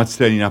 Yeah. I'm not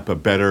setting up a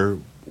better,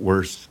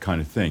 worse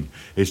kind of thing.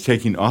 It's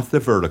taking off the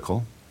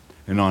vertical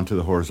and onto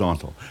the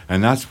horizontal.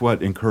 And that's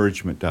what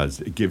encouragement does.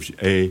 It gives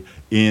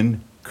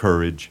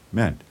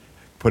encouragement.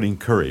 Putting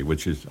curry,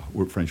 which is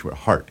French word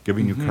heart,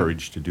 giving you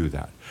courage to do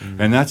that.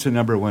 Mm-hmm. And that's the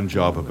number one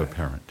job of a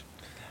parent.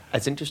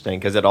 It's interesting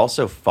because it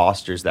also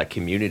fosters that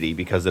community,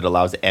 because it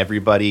allows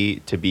everybody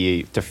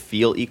to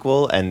feel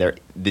equal, and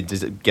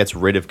it gets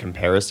rid of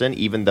comparison.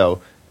 Even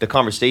though the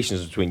conversation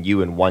is between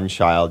you and one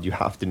child, you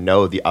have to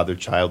know the other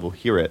child will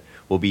hear it,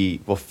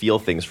 will feel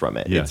things from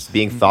it. Yes. It's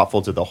being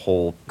thoughtful to the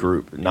whole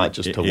group, not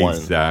just to one.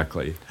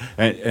 Exactly.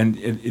 And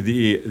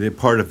the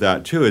part of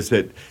that too is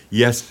that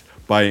yes,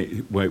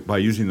 by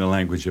using the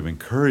language of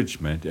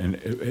encouragement, and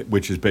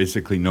which is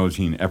basically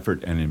noticing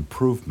effort and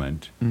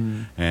improvement,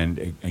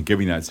 and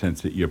giving that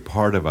sense that you're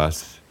part of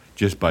us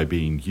just by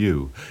being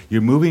you, you're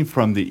moving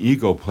from the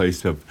ego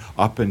place of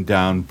up and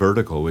down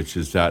vertical, which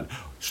is that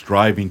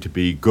striving to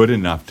be good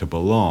enough to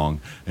belong,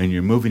 and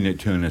you're moving it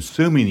to an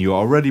assuming you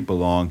already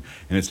belong,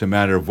 and it's a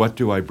matter of what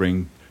do I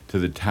bring to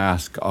the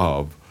task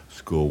of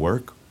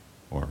schoolwork,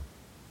 or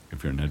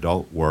if you're an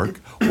adult, work,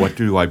 what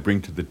do I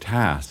bring to the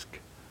task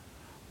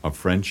of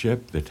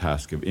friendship, the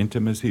task of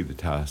intimacy, the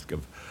task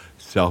of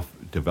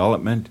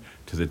self-development,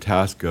 to the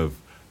task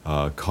of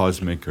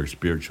cosmic or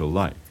spiritual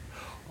life.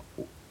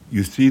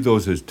 You see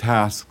those as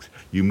tasks.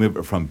 You move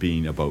it from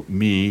being about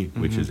me,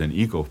 which is an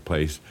ego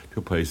place, to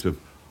a place of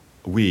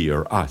we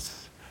or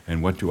us.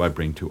 And what do I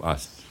bring to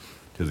us,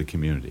 to the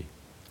community?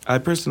 I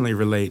personally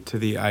relate to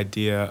the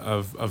idea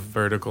of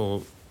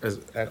vertical,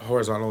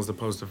 horizontal as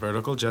opposed to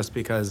vertical, just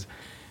because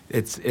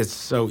it's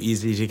so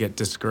easy to get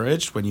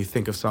discouraged when you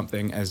think of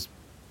something as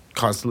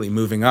constantly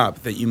moving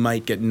up, that you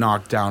might get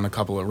knocked down a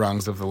couple of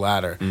rungs of the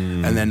ladder,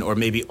 and then, or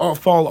maybe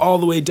fall all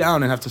the way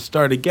down and have to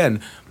start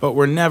again. But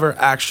we're never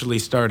actually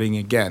starting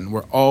again.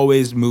 We're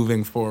always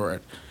moving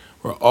forward.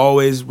 We're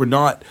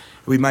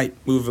we might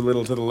move a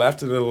little to the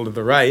left, a little to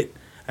the right,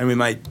 and we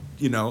might,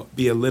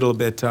 be a little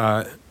bit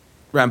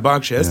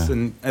rambunctious,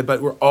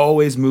 but we're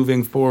always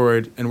moving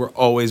forward and we're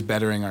always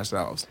bettering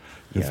ourselves.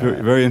 It's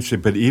very, very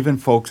interesting. But even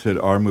folks that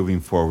are moving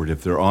forward,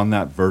 if they're on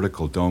that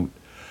vertical,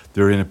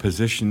 they're in a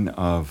position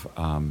of,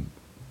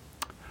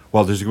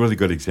 there's a really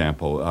good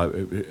example.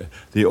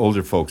 The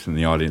older folks in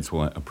the audience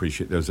will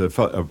appreciate. There's a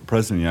president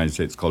of the United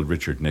States called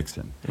Richard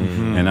Nixon.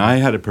 Mm-hmm. And I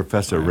had a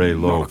professor, Ray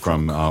Lowe,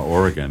 from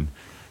Oregon,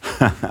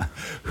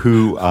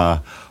 who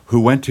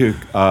went to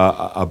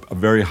a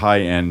very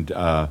high-end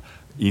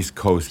East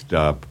Coast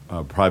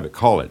private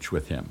college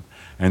with him.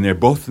 And they're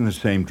both in the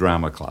same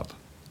drama club.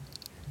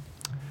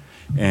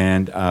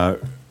 And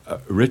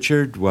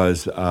Richard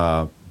was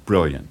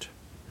brilliant.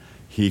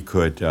 He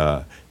could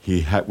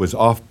was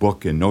off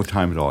book in no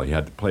time at all. He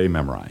had the play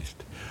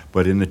memorized.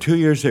 But in the 2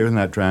 years they were in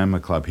that drama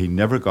club, he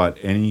never got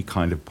any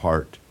kind of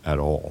part at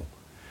all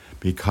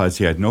because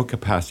he had no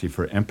capacity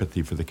for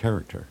empathy for the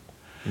character.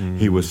 Mm.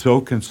 He was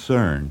so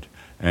concerned,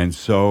 and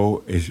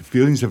so his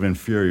feelings of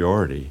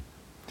inferiority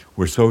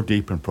were so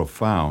deep and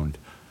profound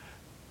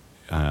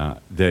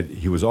that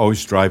he was always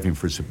striving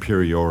for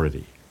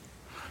superiority.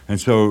 And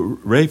so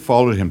Ray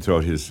followed him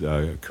throughout his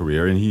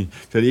career, and he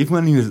said even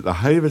when he was at the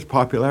height of his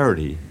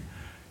popularity,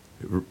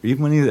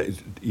 even when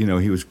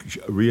he was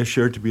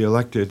reassured to be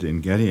elected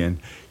and get in,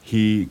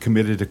 he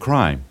committed a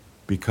crime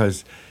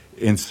because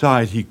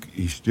inside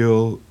he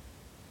still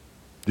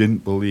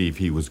didn't believe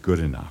he was good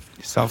enough.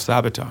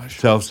 Self-sabotage.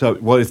 That's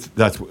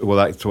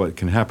what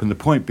can happen. The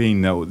point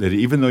being, though, that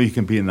even though you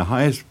can be in the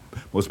highest,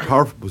 most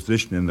powerful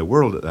position in the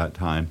world at that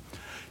time,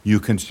 you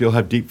can still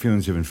have deep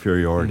feelings of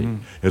inferiority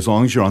as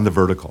long as you're on the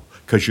vertical,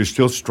 because you're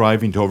still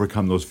striving to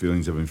overcome those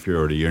feelings of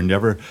inferiority. You're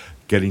never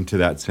getting to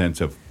that sense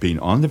of being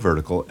on the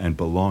vertical and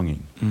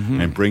belonging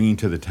and bringing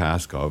to the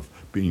task of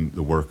being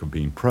the work of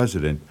being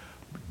president,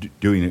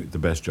 doing the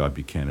best job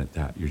you can at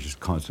that. You're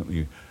just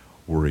constantly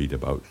worried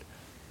about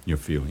your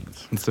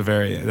feelings. That's a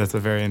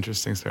very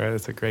interesting story.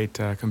 That's a great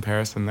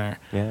comparison there.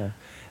 Yeah.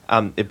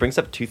 It brings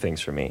up two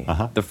things for me.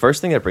 Uh-huh. The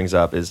first thing it brings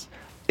up is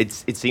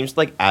it seems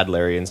like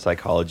Adlerian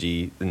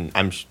psychology,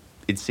 and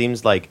it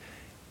seems like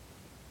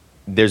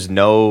there's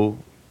no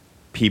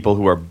people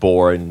who are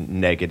born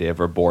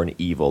negative or born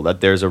evil, that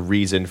there's a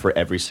reason for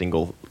every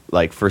single,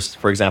 like,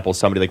 for example,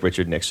 somebody like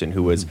Richard Nixon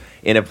who was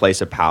in a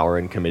place of power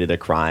and committed a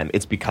crime.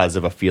 It's because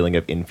of a feeling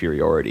of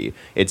inferiority.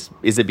 Is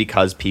it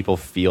because people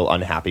feel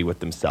unhappy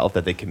with themselves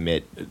that they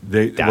commit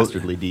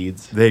dastardly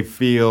deeds? They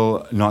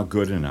feel not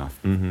good enough.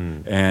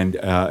 Mm-hmm. And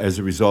as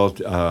a result,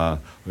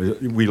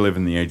 we live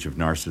in the age of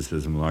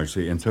narcissism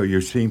largely, and so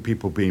you're seeing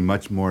people being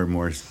much more and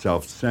more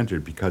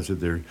self-centered because of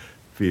their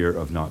fear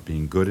of not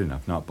being good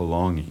enough, not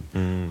belonging.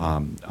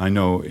 I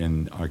know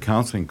in our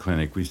counseling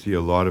clinic, we see a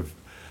lot of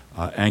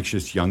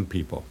anxious young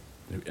people,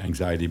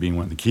 anxiety being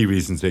one of the key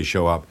reasons they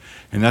show up.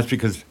 And that's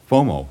because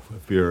FOMO,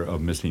 fear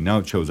of missing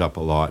out, shows up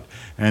a lot,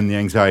 and the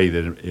anxiety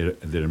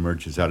that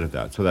emerges out of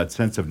that. So that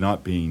sense of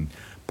not being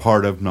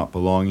part of, not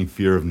belonging,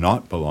 fear of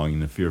not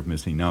belonging, the fear of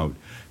missing out,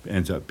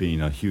 ends up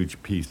being a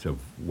huge piece of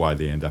why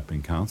they end up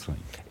in counseling.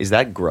 Is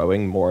that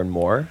growing more and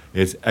more?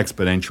 It's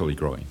exponentially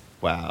growing.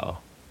 Wow.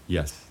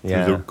 Yes,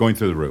 going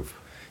through the roof.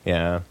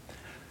 Yeah.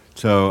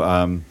 So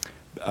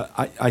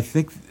I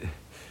think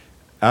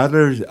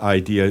Adler's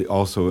idea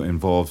also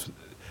involves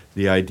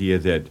the idea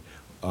that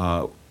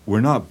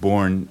we're not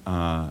born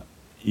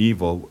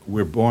evil.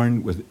 We're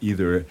born with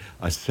either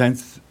a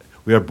sense,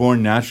 we are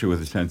born naturally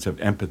with a sense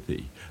of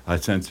empathy, a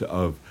sense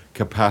of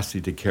capacity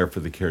to care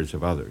for the cares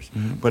of others.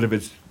 Mm-hmm.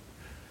 But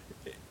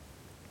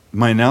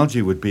my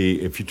analogy would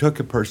be if you took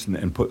a person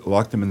and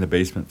lock them in the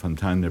basement from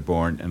the time they're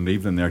born and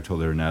leave them there till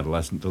they're an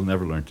adolescent, they'll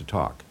never learn to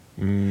talk.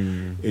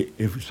 One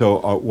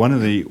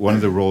of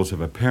the roles of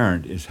a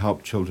parent is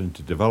help children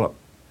to develop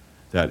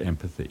that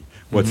empathy.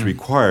 What's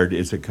required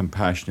is a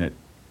compassionate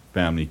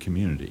family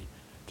community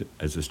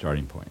as a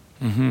starting point.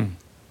 Mm-hmm.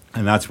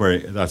 And that's where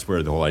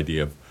the whole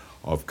idea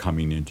of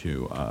coming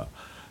into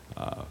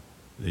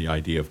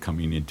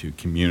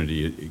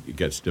community, it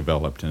gets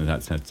developed, and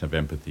that sense of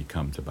empathy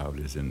comes about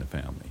is in the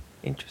family.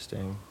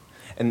 Interesting.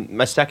 And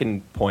my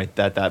second point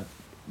that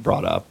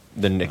brought up,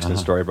 the Nixon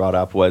story brought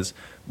up, was,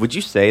 would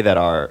you say that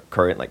our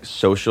current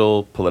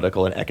social,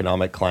 political, and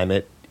economic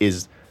climate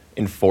is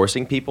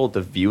enforcing people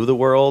to view the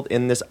world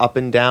in this up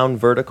and down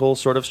vertical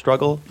sort of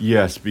struggle?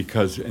 Yes,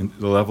 because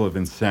the level of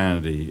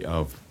insanity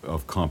of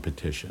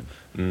competition,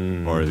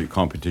 or the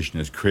competition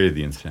has created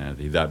the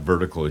insanity. That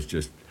vertical is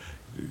just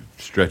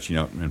stretching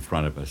out in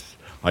front of us.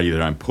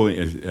 I'm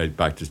pulling,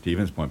 back to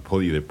Stephen's point,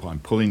 I'm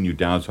pulling you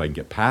down so I can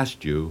get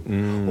past you,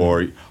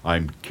 or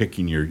I'm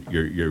kicking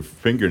your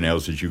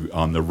fingernails as you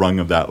on the rung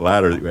of that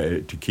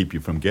ladder to keep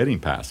you from getting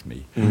past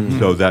me.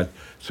 Mm-hmm.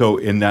 So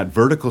in that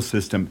vertical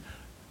system,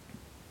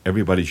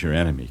 everybody's your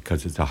enemy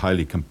because it's a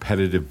highly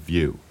competitive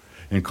view.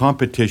 In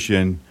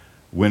competition,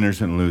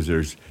 winners and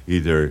losers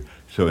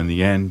so in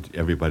the end,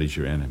 everybody's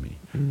your enemy.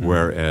 Mm-hmm.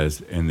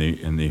 Whereas in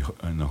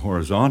the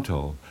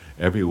horizontal,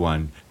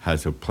 everyone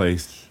has a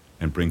place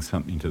and brings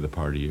something to the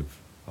party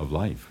of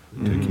life,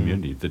 to the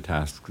community, the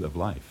tasks of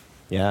life.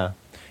 Yeah,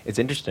 it's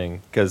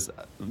interesting because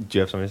do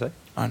you have something to say?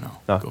 I know.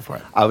 No. Go for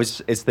it. I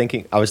was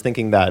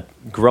thinking that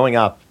growing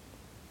up,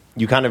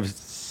 you kind of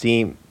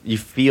you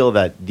feel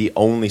that the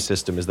only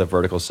system is the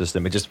vertical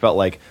system. It just felt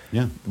like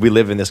we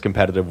live in this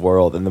competitive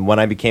world. And then when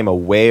I became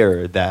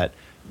aware that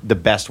the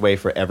best way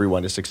for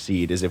everyone to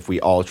succeed is if we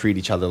all treat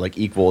each other like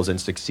equals and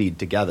succeed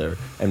together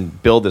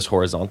and build this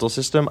horizontal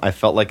system, I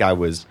felt like I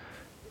was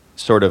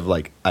sort of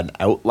like an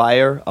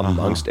outlier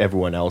amongst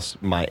everyone else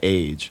my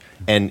age.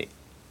 And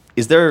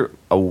is there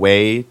a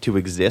way to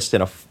exist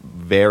in a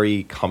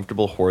very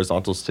comfortable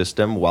horizontal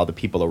system while the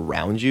people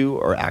around you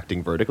are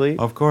acting vertically?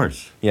 Of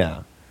course.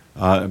 Yeah.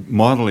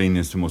 Modeling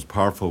is the most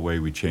powerful way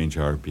we change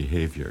our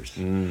behaviors.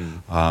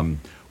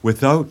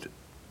 Without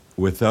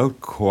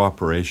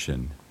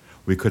cooperation,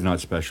 we could not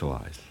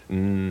specialize.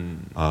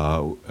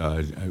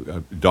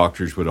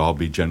 Doctors would all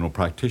be general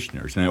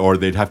practitioners, or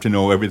they'd have to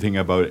know everything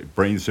about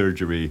brain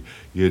surgery,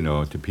 to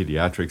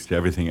pediatrics, to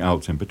everything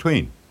else in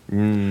between.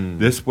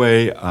 This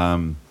way,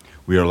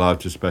 we are allowed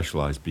to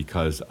specialize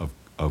because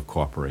of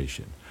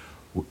cooperation.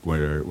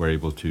 We're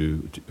able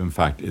to, in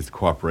fact,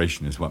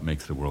 cooperation is what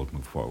makes the world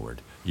move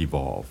forward,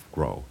 evolve,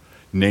 grow.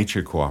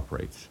 Nature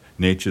cooperates.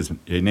 Nature's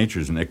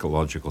an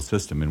ecological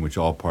system in which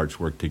all parts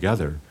work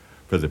together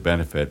for the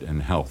benefit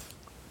and health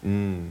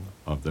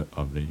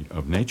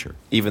of nature.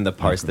 Even the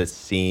parts that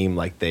seem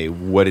like they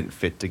wouldn't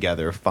fit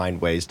together find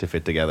ways to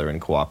fit together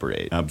and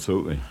cooperate.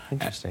 Absolutely.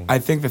 Interesting. I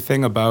think the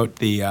thing about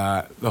the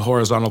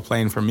horizontal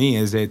plane for me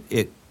is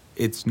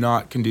it's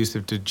not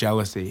conducive to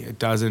jealousy. It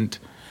doesn't.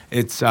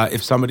 It's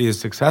if somebody is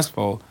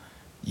successful,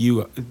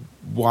 it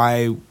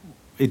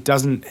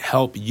doesn't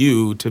help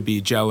you to be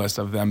jealous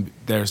of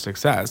their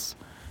success.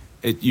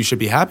 You should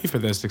be happy for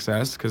their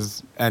success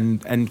because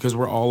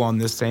we're all on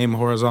this same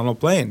horizontal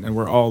plane and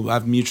we all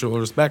have mutual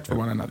respect for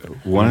one another.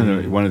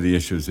 One of the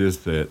issues is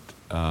that,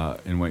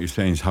 and what you're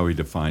saying is how we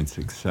define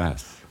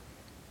success.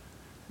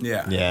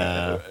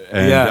 Yeah.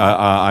 And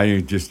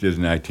I just did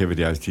an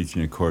activity. I was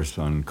teaching a course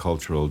on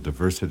cultural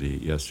diversity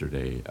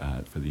yesterday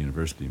for the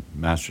university,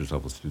 master's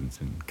level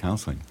students in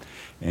counseling.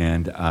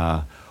 And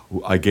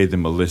I gave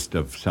them a list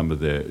of some of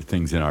the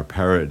things in our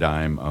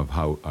paradigm of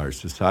how our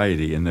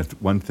society, and the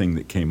one thing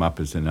that came up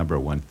as the number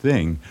one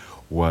thing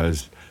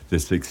was the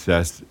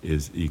success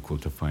is equal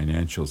to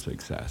financial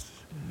success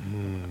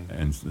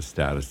and the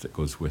status that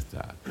goes with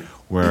that.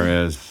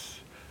 Whereas,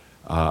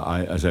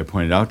 as I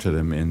pointed out to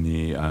them, in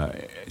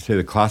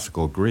the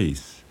classical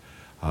Greece,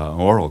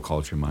 oral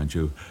culture, mind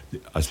you,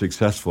 a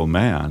successful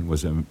man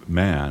was a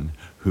man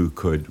who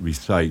could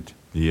recite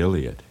the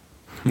Iliad.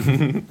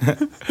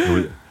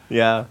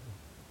 Yeah,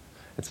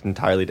 it's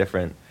entirely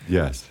different.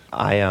 Yes.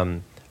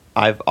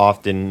 I've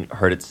often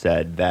heard it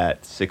said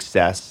that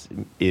success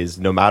is,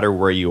 no matter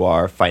where you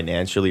are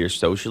financially or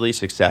socially,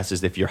 success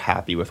is if you're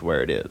happy with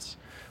where it is.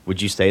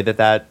 Would you say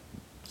that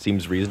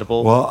seems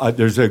reasonable? Well,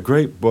 there's a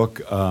great book.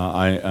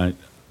 I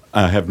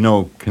have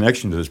no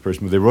connection to this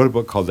person, but they wrote a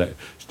book called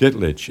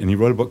Stiglitz, and he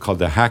wrote a book called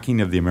The Hacking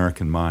of the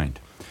American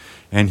Mind.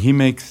 And he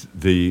makes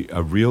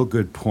a real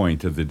good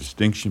point of the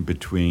distinction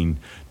between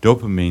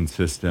dopamine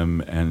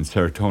system and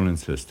serotonin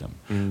system.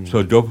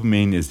 So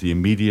dopamine is the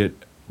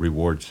immediate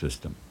reward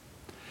system.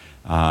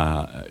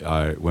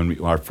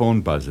 When our phone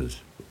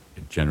buzzes,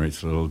 it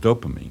generates a little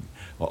dopamine.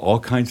 Well,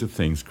 all kinds of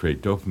things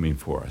create dopamine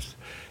for us.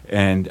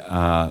 And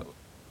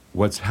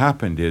what's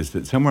happened is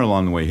that somewhere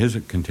along the way, his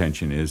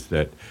contention is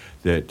that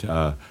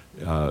the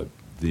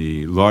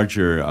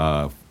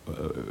larger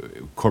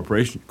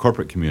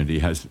corporate community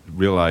has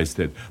realized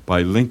that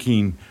by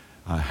linking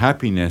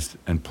happiness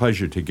and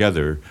pleasure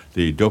together,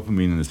 the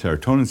dopamine and the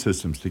serotonin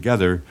systems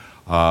together,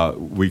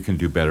 we can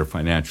do better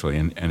financially,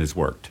 and it's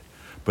worked.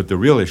 But the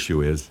real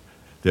issue is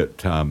that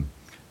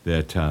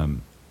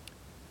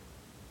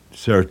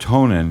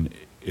serotonin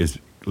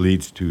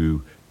leads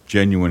to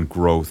genuine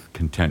growth,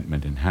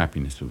 contentment, and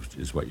happiness, which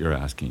is what you're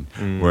asking,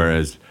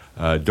 whereas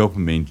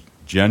dopamine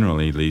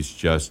generally leads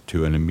just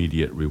to an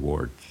immediate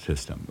reward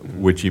system,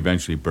 which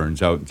eventually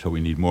burns out, and so we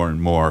need more and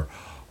more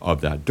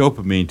of that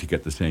dopamine to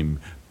get the same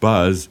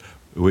buzz,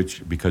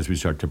 because we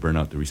start to burn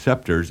out the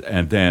receptors,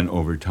 and then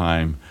over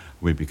time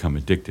we become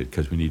addicted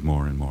because we need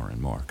more and more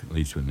and more. It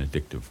leads to an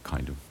addictive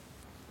kind of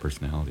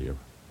personality or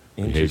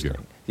behavior.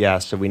 Yeah,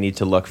 so we need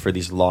to look for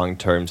these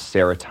long-term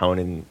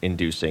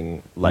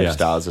serotonin-inducing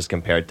lifestyles as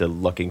compared to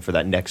looking for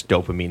that next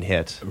dopamine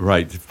hit.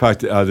 Right. In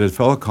fact, there's a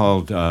fellow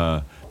called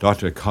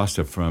Dr.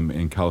 Acosta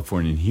in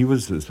California, and he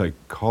was a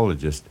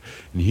psychologist,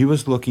 and he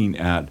was looking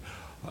at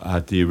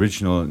the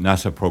original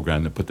NASA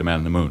program that put the man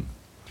on the moon.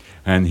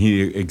 And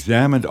he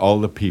examined all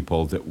the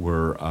people that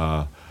were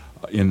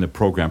in the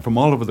program from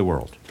all over the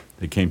world.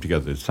 They came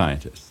together as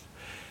scientists.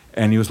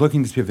 And he was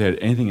looking to see if they had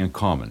anything in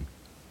common.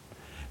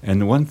 And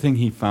the one thing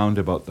he found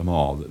about them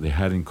all that they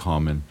had in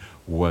common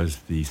was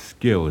the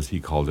skill, as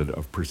he called it,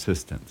 of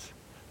persistence.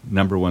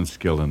 Number one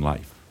skill in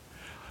life.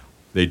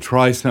 They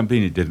try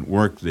something, it didn't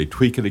work, they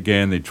tweak it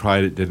again, they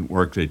tried it, didn't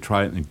work, they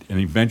try it, and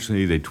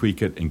eventually they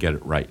tweak it and get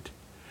it right.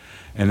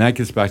 And that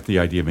gets back to the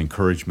idea of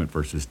encouragement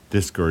versus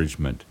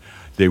discouragement.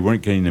 They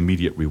weren't getting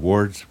immediate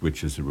rewards,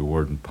 which is the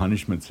reward and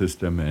punishment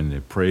system and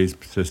the praise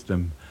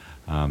system.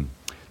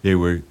 They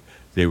were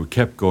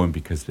kept going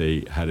because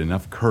they had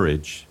enough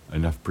courage,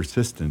 enough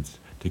persistence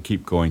to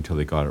keep going till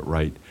they got it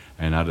right.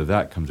 And out of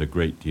that comes a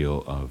great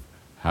deal of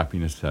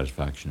happiness,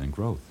 satisfaction, and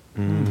growth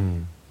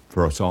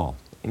for us all.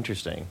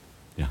 Interesting.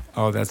 Yeah.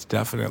 Oh, that's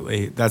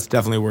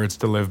definitely words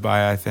to live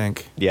by, I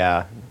think.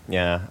 Yeah.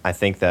 I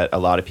think that a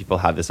lot of people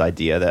have this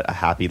idea that a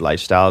happy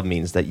lifestyle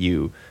means that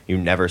you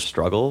never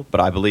struggle,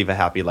 but I believe a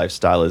happy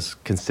lifestyle is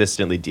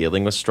consistently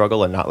dealing with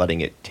struggle and not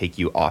letting it take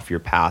you off your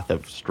path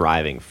of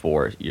striving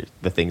for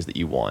the things that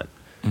you want.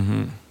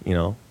 Mm-hmm. You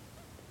know?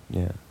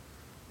 Yeah.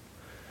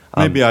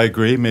 Maybe I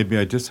agree, maybe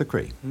I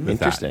disagree with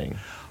interesting.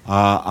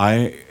 That.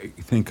 I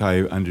think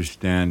I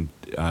understand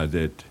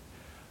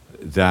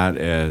that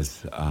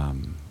as,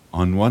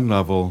 on one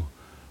level,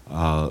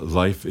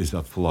 life is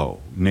a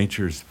flow.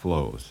 Nature's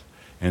flows.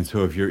 And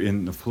so if you're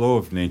in the flow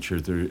of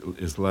nature, there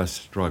is less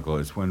struggle.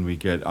 It's when we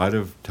get out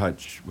of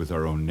touch with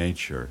our own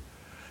nature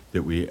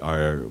that we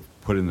are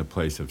put in the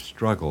place of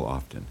struggle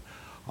often.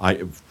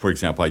 For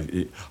example,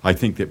 I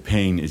think that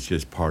pain is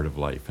just part of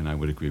life, and I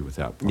would agree with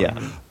that part.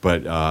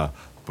 Yeah.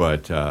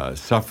 But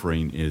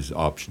suffering is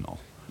optional.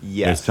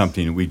 Yes. It's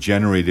something we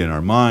generate in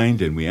our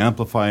mind, and we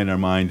amplify in our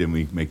mind, and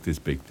we make this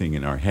big thing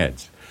in our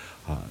heads.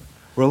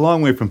 We're a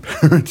long way from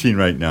parenting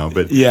right now,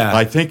 but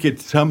I think it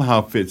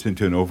somehow fits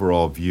into an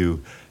overall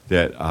view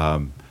that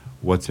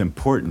what's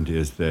important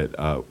is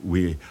that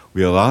we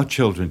allow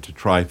children to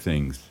try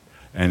things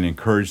and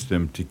encourage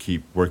them to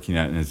keep working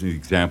at it. And as an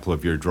example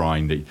of your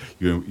drawing, that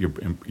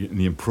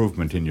the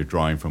improvement in your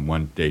drawing from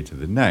one day to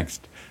the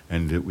next,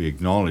 and that we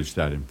acknowledge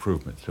that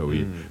improvement. So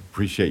we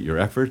appreciate your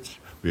efforts,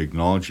 we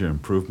acknowledge your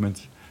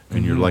improvements,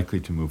 and you're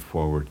likely to move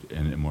forward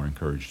in a more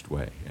encouraged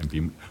way and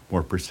be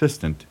more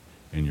persistent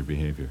in your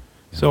behavior.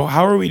 So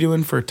how are we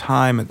doing for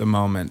time at the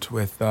moment?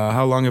 With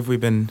how long have we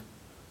been?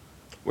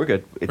 We're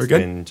good. It's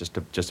been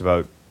just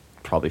about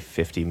probably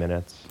 50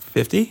 minutes.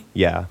 50?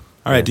 Yeah.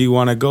 All right. Do you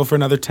want to go for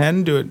another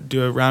 10?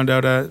 Do a round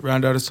out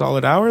a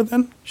solid hour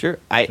then? Sure.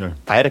 I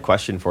had a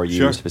question for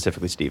you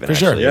specifically, Stephen. For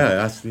sure. Yeah.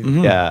 Ask Stephen.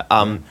 Mm-hmm. Yeah.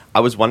 I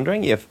was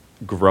wondering if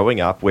growing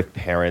up with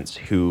parents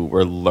who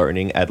were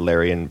learning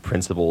Adlerian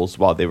principles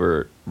while they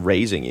were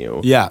raising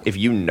you, if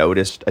you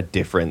noticed a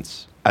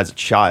difference as a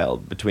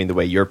child between the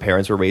way your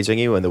parents were raising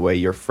you and the way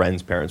your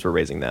friends' parents were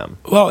raising them.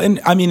 Well,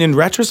 in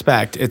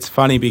retrospect, it's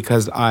funny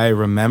because I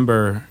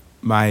remember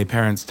my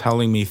parents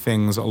telling me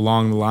things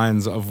along the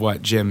lines of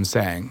what Jim's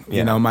saying. Yeah.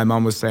 You know, my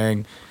mom was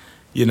saying,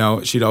 you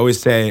know, she'd always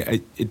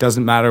say, it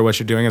doesn't matter what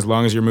you're doing as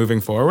long as you're moving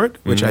forward,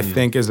 which I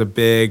think is a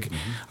big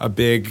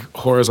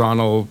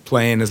horizontal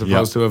plane as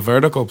opposed to a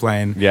vertical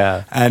plane.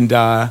 Yeah.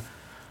 I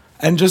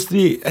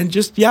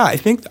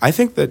think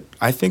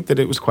that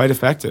it was quite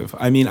effective.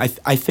 I mean, I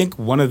think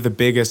one of the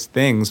biggest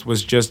things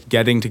was just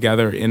getting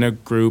together in a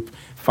group,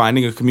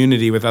 finding a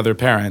community with other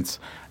parents,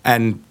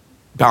 and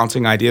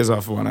bouncing ideas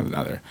off of one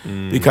another.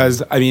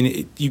 Because, I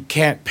mean, you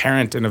can't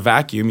parent in a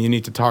vacuum. You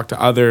need to talk to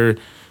other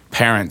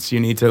parents. You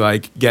need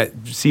to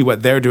see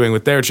what they're doing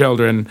with their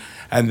children,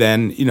 and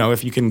then, you know,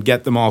 if you can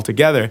get them all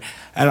together.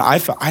 And I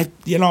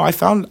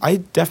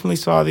definitely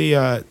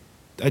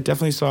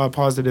saw a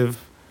positive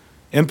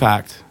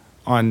impact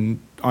on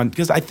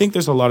because I think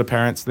there's a lot of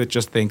parents that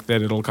just think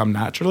that it'll come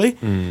naturally,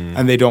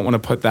 and they don't want to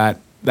put that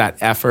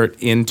effort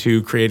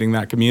into creating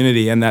that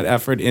community and that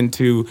effort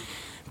into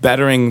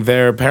bettering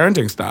their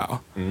parenting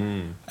style.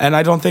 And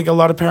I don't think a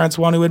lot of parents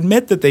want to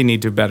admit that they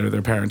need to better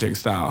their parenting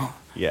style.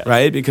 Yes.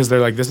 Right? Because they're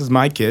like, this is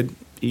my kid.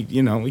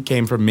 He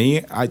came from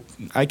me.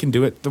 I can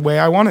do it the way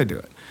I want to do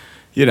it.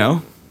 You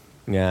know?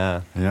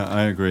 Yeah. Yeah,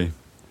 I agree.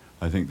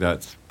 I think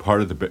that's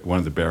part of one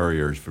of the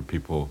barriers for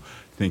people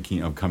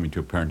thinking of coming to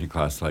a parenting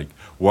class. Like,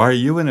 why are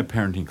you in a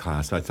parenting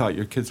class? I thought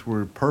your kids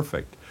were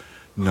perfect.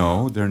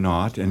 No, they're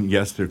not. And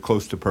yes, they're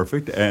close to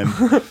perfect. And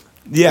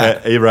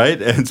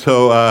right. And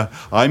so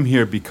I'm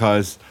here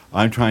because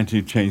I'm trying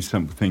to change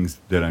some things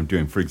that I'm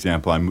doing. For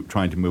example, I'm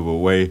trying to move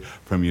away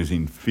from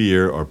using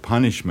fear or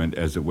punishment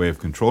as a way of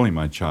controlling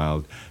my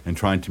child and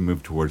trying to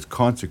move towards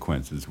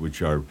consequences,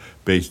 which are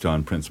based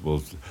on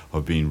principles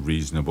of being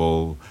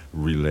reasonable,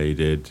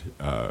 related,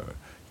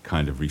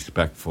 kind of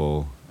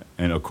respectful,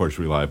 and of course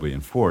reliably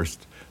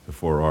enforced, the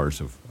 4 R's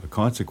of a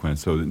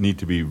consequence. So they need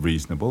to be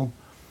reasonable.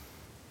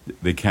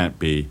 They can't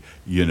be,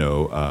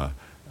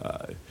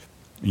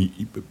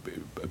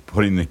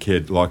 putting the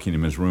kid, locking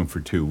him in his room for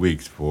 2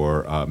 weeks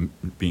for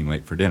being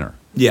late for dinner.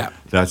 Yeah.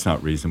 That's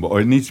not reasonable.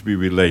 Or it needs to be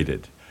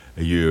related.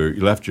 You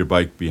left your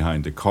bike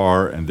behind the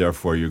car, and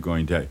therefore you're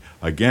going to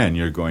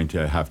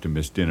have to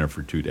miss dinner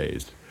for 2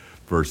 days,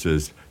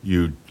 versus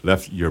you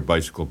left your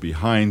bicycle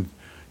behind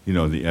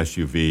the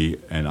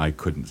SUV, and I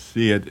couldn't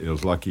see it. It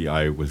was lucky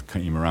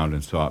came around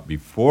and saw it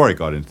before I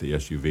got into the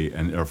SUV,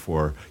 and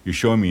therefore you're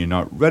showing me you're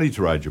not ready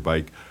to ride your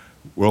bike.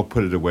 We'll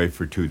put it away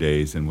for 2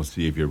 days, and we'll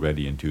see if you're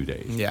ready in 2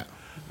 days. Yeah.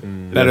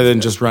 Better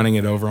than just running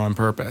it over on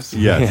purpose.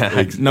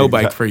 Yes. No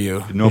bike for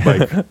you. No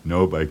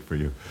bike for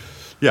you.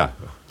 Yeah.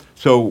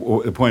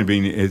 So the point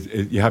being is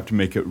you have to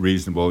make it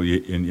reasonable,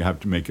 and you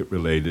have to make it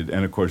related,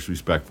 and of course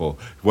respectful.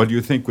 What do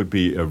you think would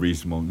be a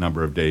reasonable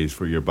number of days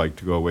for your bike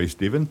to go away,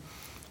 Stephen?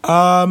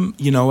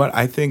 You know what?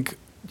 I think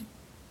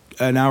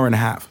an hour and a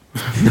half.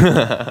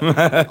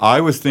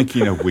 I was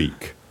thinking a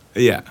week.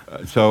 Yeah.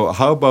 So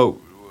how about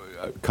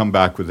come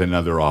back with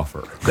another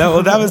offer?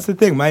 That was the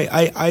thing.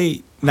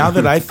 I now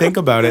that I think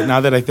about it,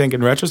 now that I think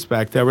in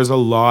retrospect, there was a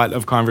lot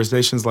of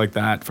conversations like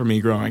that for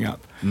me growing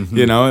up. Mm-hmm.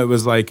 You know, it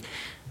was like,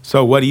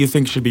 so what do you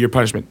think should be your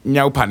punishment?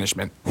 No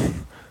punishment,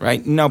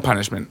 right? No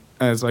punishment.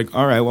 And it's like,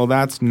 all right, well,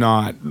 that's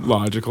not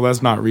logical.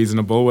 That's not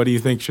reasonable. What do you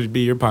think should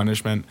be your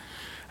punishment?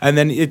 And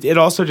then it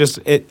also just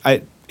it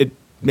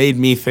made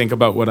me think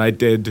about what I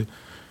did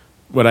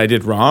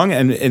wrong,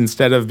 and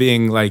instead of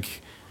being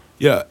like,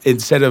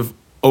 instead of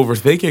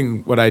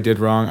overthinking what I did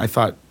wrong, I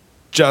thought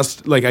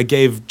just like I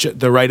gave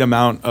the right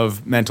amount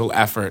of mental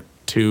effort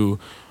to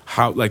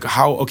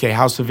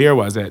how severe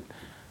was it?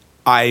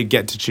 I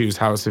get to choose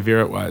how severe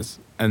it was,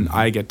 and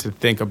I get to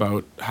think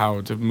about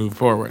how to move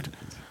forward.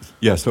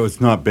 Yeah, so it's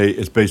not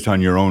it's based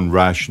on your own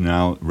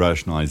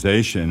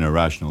rationalization or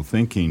rational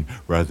thinking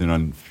rather than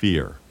on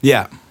fear.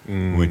 Yeah.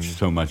 Which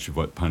so much of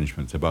what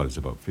punishment's about is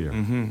about fear.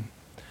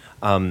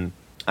 Mm-hmm.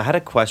 I had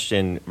a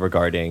question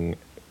regarding,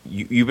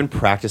 you've been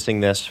practicing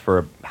this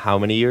for how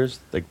many years?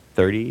 Like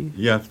 30?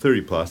 Yeah,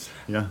 30 plus,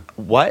 yeah.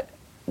 What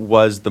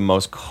was the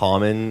most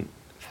common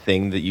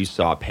thing that you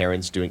saw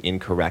parents doing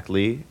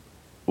incorrectly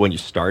when you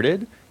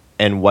started?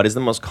 And what is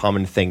the most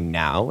common thing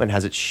now, and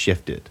has it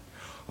shifted?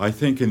 I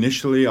think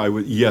initially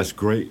yes,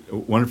 great,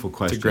 wonderful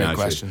question. It's a great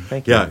actually. question.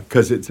 Thank you. Yeah,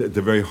 because it's at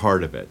the very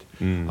heart of it.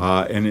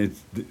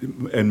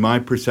 And my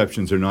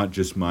perceptions are not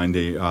just mine.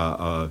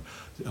 A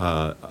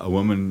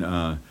woman,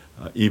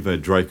 Eva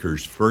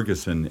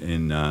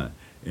Dreikers-Ferguson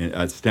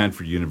at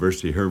Stanford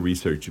University, her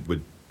research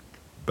would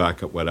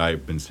back up what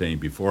I've been saying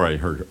before I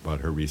heard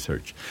about her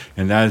research.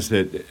 And that is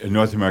that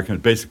North America is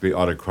basically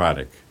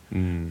autocratic.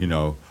 You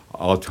know,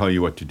 I'll tell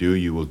you what to do,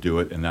 you will do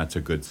it, and that's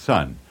a good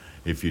son.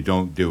 If you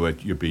don't do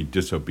it, you'll be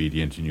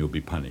disobedient and you'll be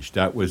punished.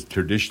 That was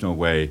traditional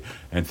way,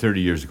 and 30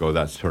 years ago,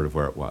 that's sort of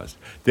where it was.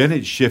 Then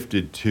it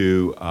shifted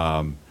to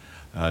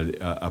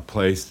a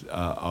place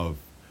of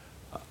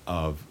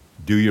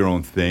do your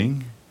own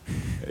thing.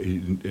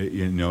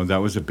 You know,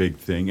 that was a big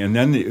thing. And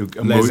then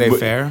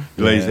laissez-faire.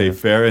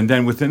 Laissez-faire. And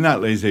then within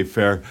that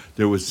laissez-faire,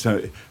 there was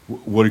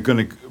we're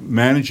going to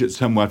manage it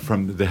somewhat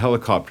from the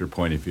helicopter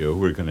point of view.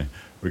 We're going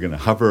to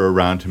hover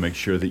around to make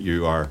sure that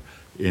you are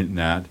in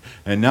that.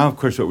 And now, of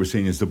course, what we're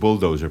seeing is the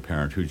bulldozer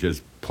parent who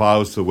just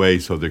plows the way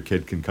so their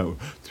kid can go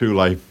through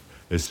life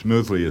as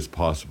smoothly as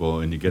possible,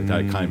 and you get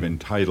that kind of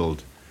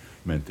entitlement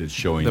that's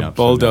showing up. The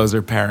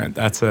bulldozer parent.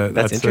 That's an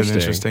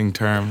interesting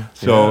term.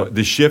 So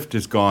the shift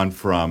has gone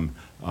from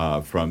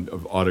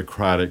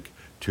autocratic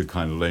to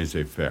kind of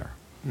laissez-faire.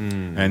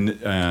 And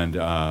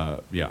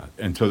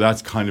so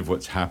that's kind of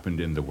what's happened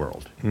in the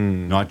world.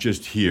 Not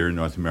just here in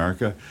North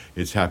America.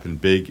 It's happened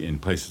big in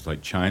places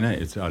like China.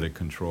 It's out of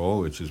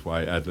control, which is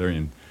why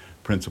Adlerian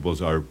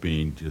principles are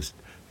being just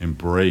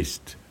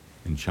embraced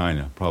in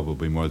China,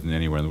 probably more than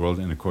anywhere in the world.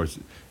 And of course,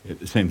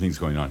 the same thing's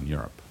going on in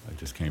Europe. I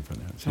just came from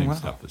there. The same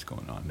stuff that's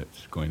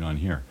going on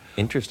here.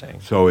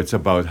 Interesting. So it's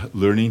about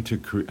learning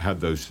to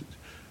have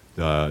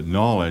the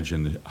knowledge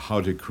and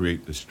how to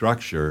create the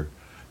structure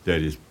that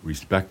is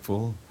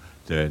respectful,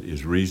 that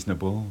is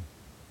reasonable,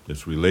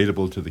 that's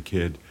relatable to the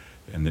kid,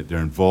 and that they're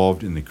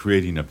involved in the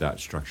creating of that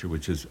structure,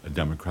 which is a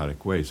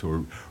democratic way. So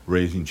we're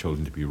raising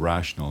children to be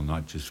rational,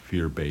 not just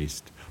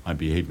fear-based. I'm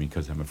behaving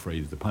because I'm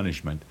afraid of the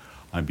punishment.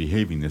 I'm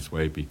behaving this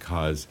way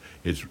because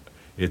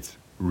it's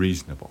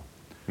reasonable.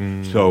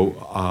 So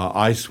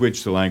I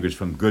switched the language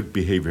from good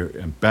behavior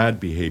and bad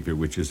behavior,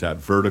 which is that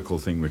vertical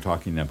thing we're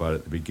talking about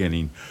at the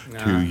beginning,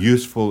 to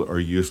useful or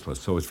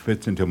useless. So it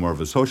fits into more of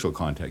a social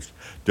context.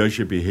 Does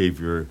your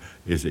behavior,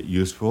 is it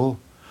useful?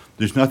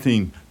 There's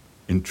nothing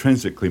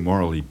intrinsically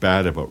morally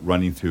bad about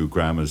running through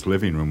grandma's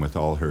living room with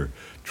all her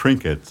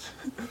trinkets,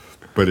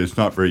 but it's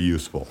not very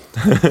useful.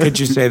 Could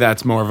you say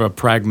that's more of a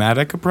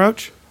pragmatic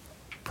approach?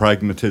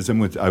 Pragmatism,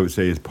 which I would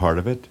say is part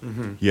of it.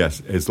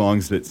 Yes, as long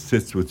as it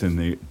sits within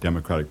the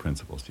democratic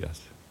principles, yes.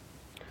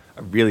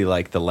 I really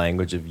like the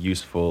language of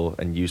useful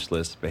and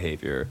useless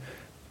behavior,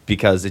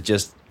 because it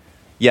just,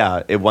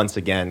 it once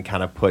again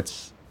kind of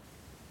puts,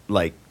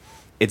 like,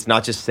 it's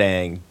not just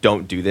saying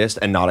don't do this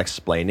and not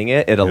explaining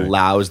it. It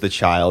allows the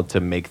child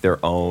to make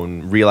their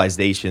own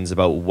realizations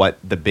about what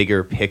the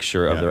bigger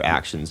picture of their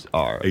actions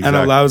are. Exactly. And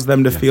allows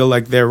them to feel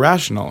like they're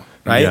rational,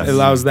 right? Yes. It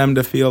allows them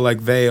to feel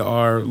like they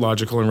are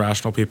logical and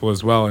rational people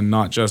as well, and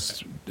not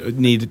just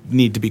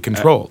need to be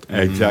controlled.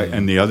 Exactly.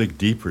 And the other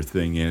deeper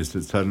thing is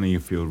that suddenly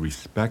you feel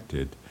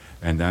respected,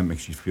 and that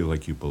makes you feel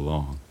like you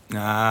belong.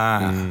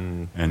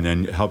 And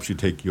then it helps you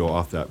take you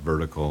off that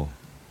vertical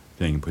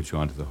thing and put you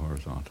onto the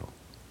horizontal.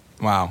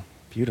 Wow.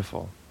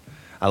 Beautiful.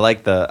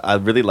 I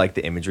really like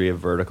the imagery of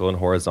vertical and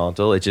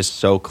horizontal. It's just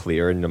so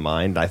clear in the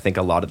mind. I think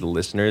a lot of the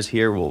listeners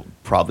here will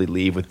probably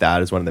leave with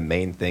that as one of the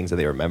main things that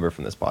they remember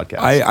from this podcast.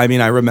 I mean,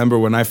 I remember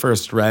when I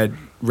first read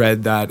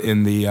that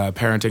in the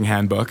parenting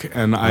handbook,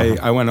 and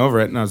I went over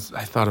it, and I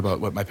thought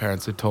about what my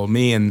parents had told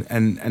me,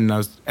 and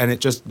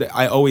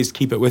I always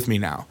keep it with me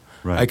now.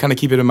 Right. I kind of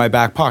keep it in my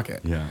back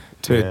pocket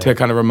to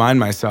kind of remind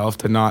myself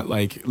to not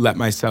like let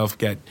myself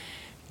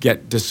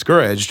get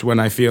discouraged when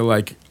I feel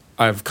like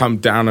I've come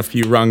down a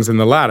few rungs in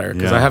the ladder,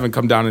 because I haven't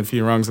come down a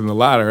few rungs in the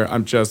ladder.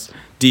 I'm just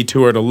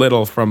detoured a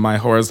little from my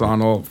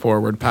horizontal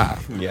forward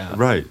path. Yeah.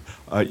 Right.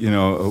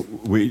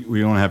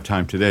 We don't have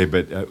time today,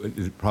 but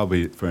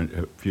probably for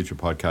a future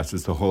podcast,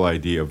 is the whole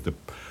idea of the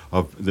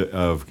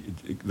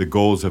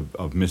goals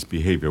of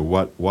misbehavior.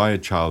 Why a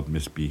child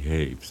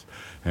misbehaves,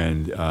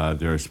 and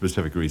there are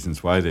specific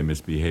reasons why they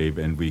misbehave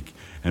and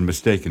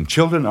mistaken.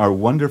 Children are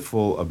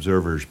wonderful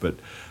observers, but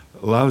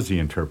lousy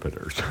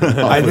interpreters.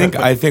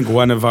 I think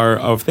one of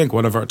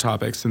our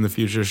topics in the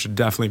future should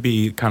definitely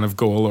be kind of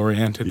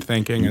goal-oriented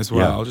thinking as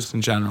well, just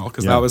in general,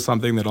 because that was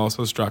something that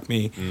also struck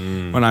me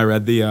when I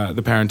read the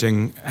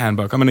parenting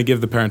handbook. I'm going to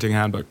give the parenting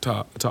handbook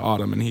to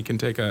Autumn, and he can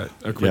take a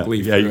quick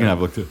leaf. Yeah, you can have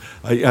a look through.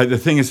 The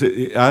thing is,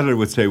 Adler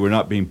would say we're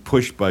not being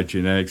pushed by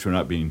genetics, we're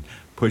not being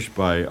pushed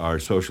by our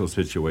social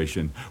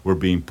situation, we're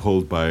being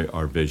pulled by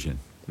our vision,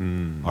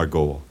 our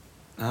goal.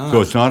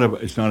 So it's not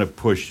a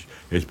push,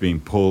 it's being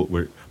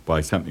pulled by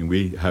something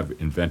we have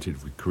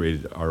invented. We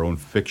created our own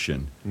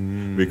fiction.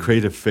 We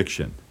create a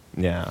fiction.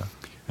 Yeah.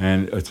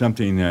 And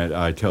something that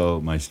I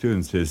tell my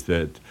students is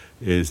that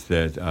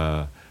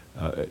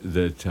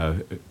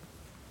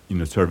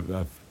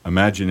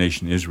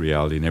imagination is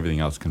reality, and everything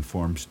else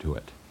conforms to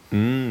it.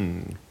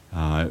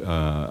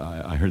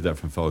 I heard that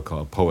from a fellow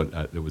called a poet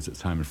that was at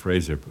Simon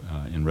Fraser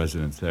in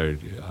residence there,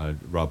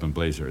 Robin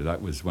Blazer.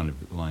 That was one of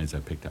the lines I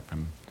picked up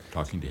from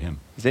talking to him.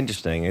 It's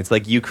interesting. It's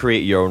like you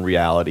create your own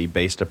reality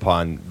based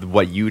upon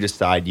what you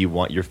decide you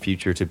want your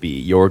future to be,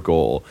 your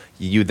goal.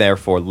 You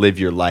therefore live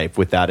your life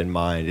with that in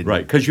mind.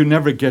 Right, because you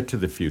never get to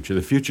the future.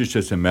 The future is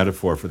just a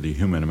metaphor for the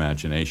human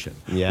imagination.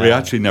 Yeah. We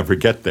actually never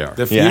get there.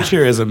 The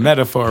future is a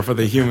metaphor for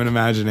the human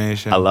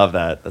imagination. I love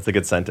that. That's a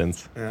good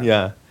sentence.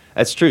 Yeah.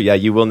 That's true. Yeah,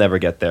 you will never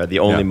get there. The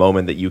only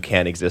moment that you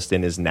can exist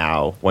in is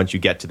now. Once you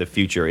get to the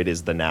future, it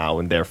is the now,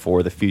 and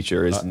therefore the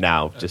future is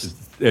now.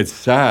 It's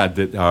sad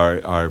that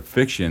our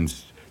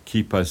fictions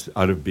keep us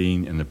out of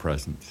being in the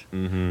present.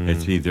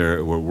 It's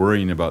either we're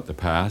worrying about the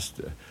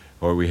past,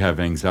 or we have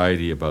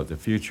anxiety about the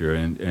future.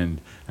 And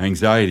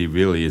anxiety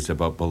really is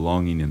about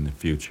belonging in the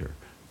future.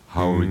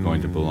 How are we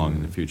going to belong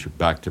in the future?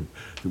 Back to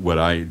what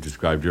I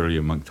described earlier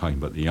among talking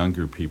about the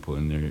younger people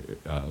in their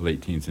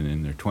late teens and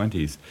in their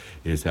 20s,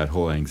 is that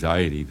whole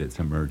anxiety that's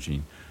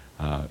emerging,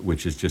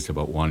 which is just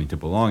about wanting to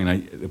belong.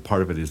 And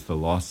part of it is the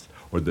loss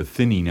or the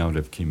thinning out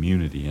of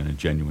community and a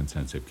genuine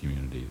sense of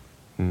community,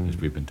 as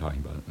we've been talking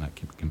about in that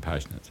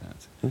compassionate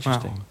sense.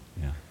 Interesting.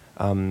 Wow.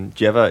 Yeah.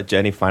 Do you have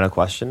any final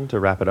question to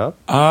wrap it up?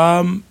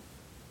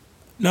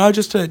 No,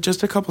 just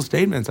a couple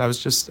statements. I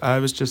was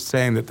just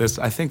saying that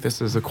I think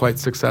this is a quite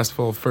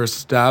successful first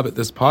stab at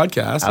this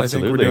podcast. Absolutely. I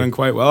think we're doing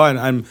quite well,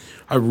 and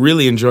I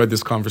really enjoyed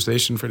this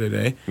conversation for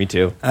today. Me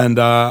too. And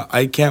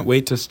I can't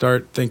wait to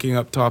start thinking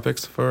up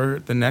topics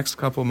for the next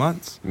couple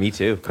months. Me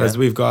too. Because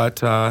we've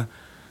got.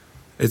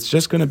 It's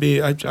just going to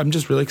be. I'm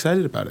just really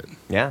excited about it.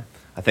 Yeah.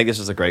 I think this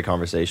is a great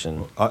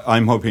conversation.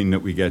 I'm hoping that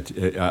we get.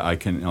 I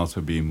can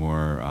also be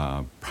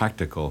more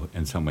practical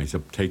in some ways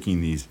of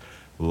taking these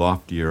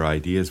loftier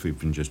ideas we've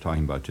been just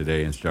talking about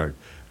today and start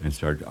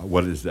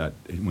what is that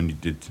when you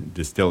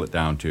distill it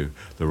down to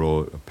the role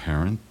of a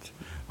parent,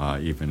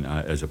 even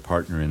as a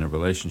partner in a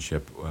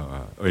relationship,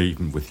 or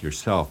even with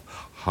yourself.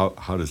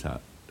 How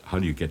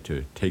do you get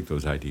to take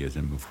those ideas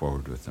and move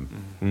forward with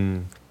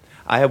them?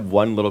 I have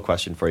one little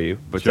question for you,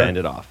 but Sure. to end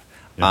it off.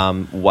 Yeah.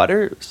 What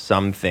are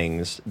some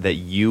things that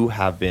you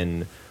have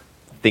been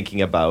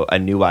thinking about, a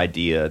new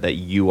idea that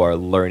you are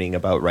learning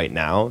about right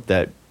now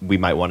that we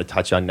might want to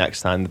touch on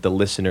next time, that the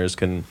listeners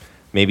can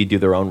maybe do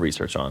their own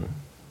research on?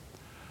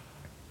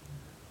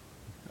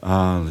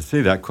 Let's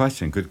see, that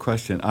question, good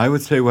question. I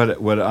would say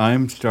what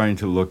I'm starting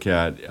to look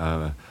at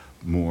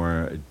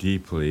more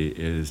deeply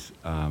is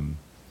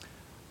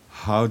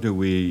how do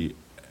we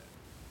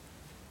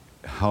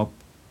help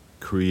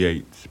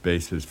create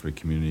spaces for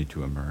community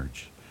to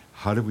emerge?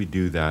 How do we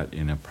do that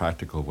in a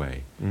practical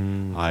way?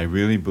 I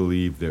really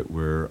believe that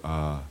we're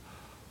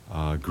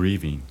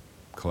grieving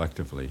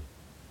collectively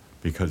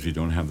because we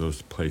don't have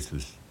those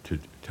places to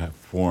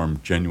form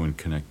genuine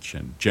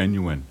connection,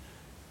 genuine,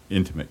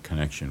 intimate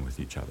connection with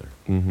each other.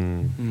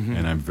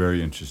 And I'm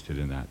very interested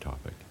in that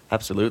topic.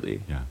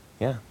 Absolutely.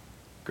 Yeah.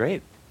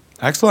 Great.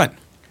 Excellent.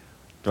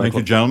 Thank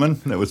you, gentlemen.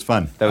 That was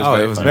fun. That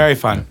was It was very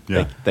fun.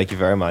 Yeah. Thank you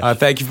very much.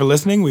 Thank you for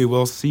listening. We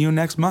will see you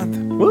next month.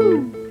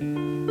 Woo!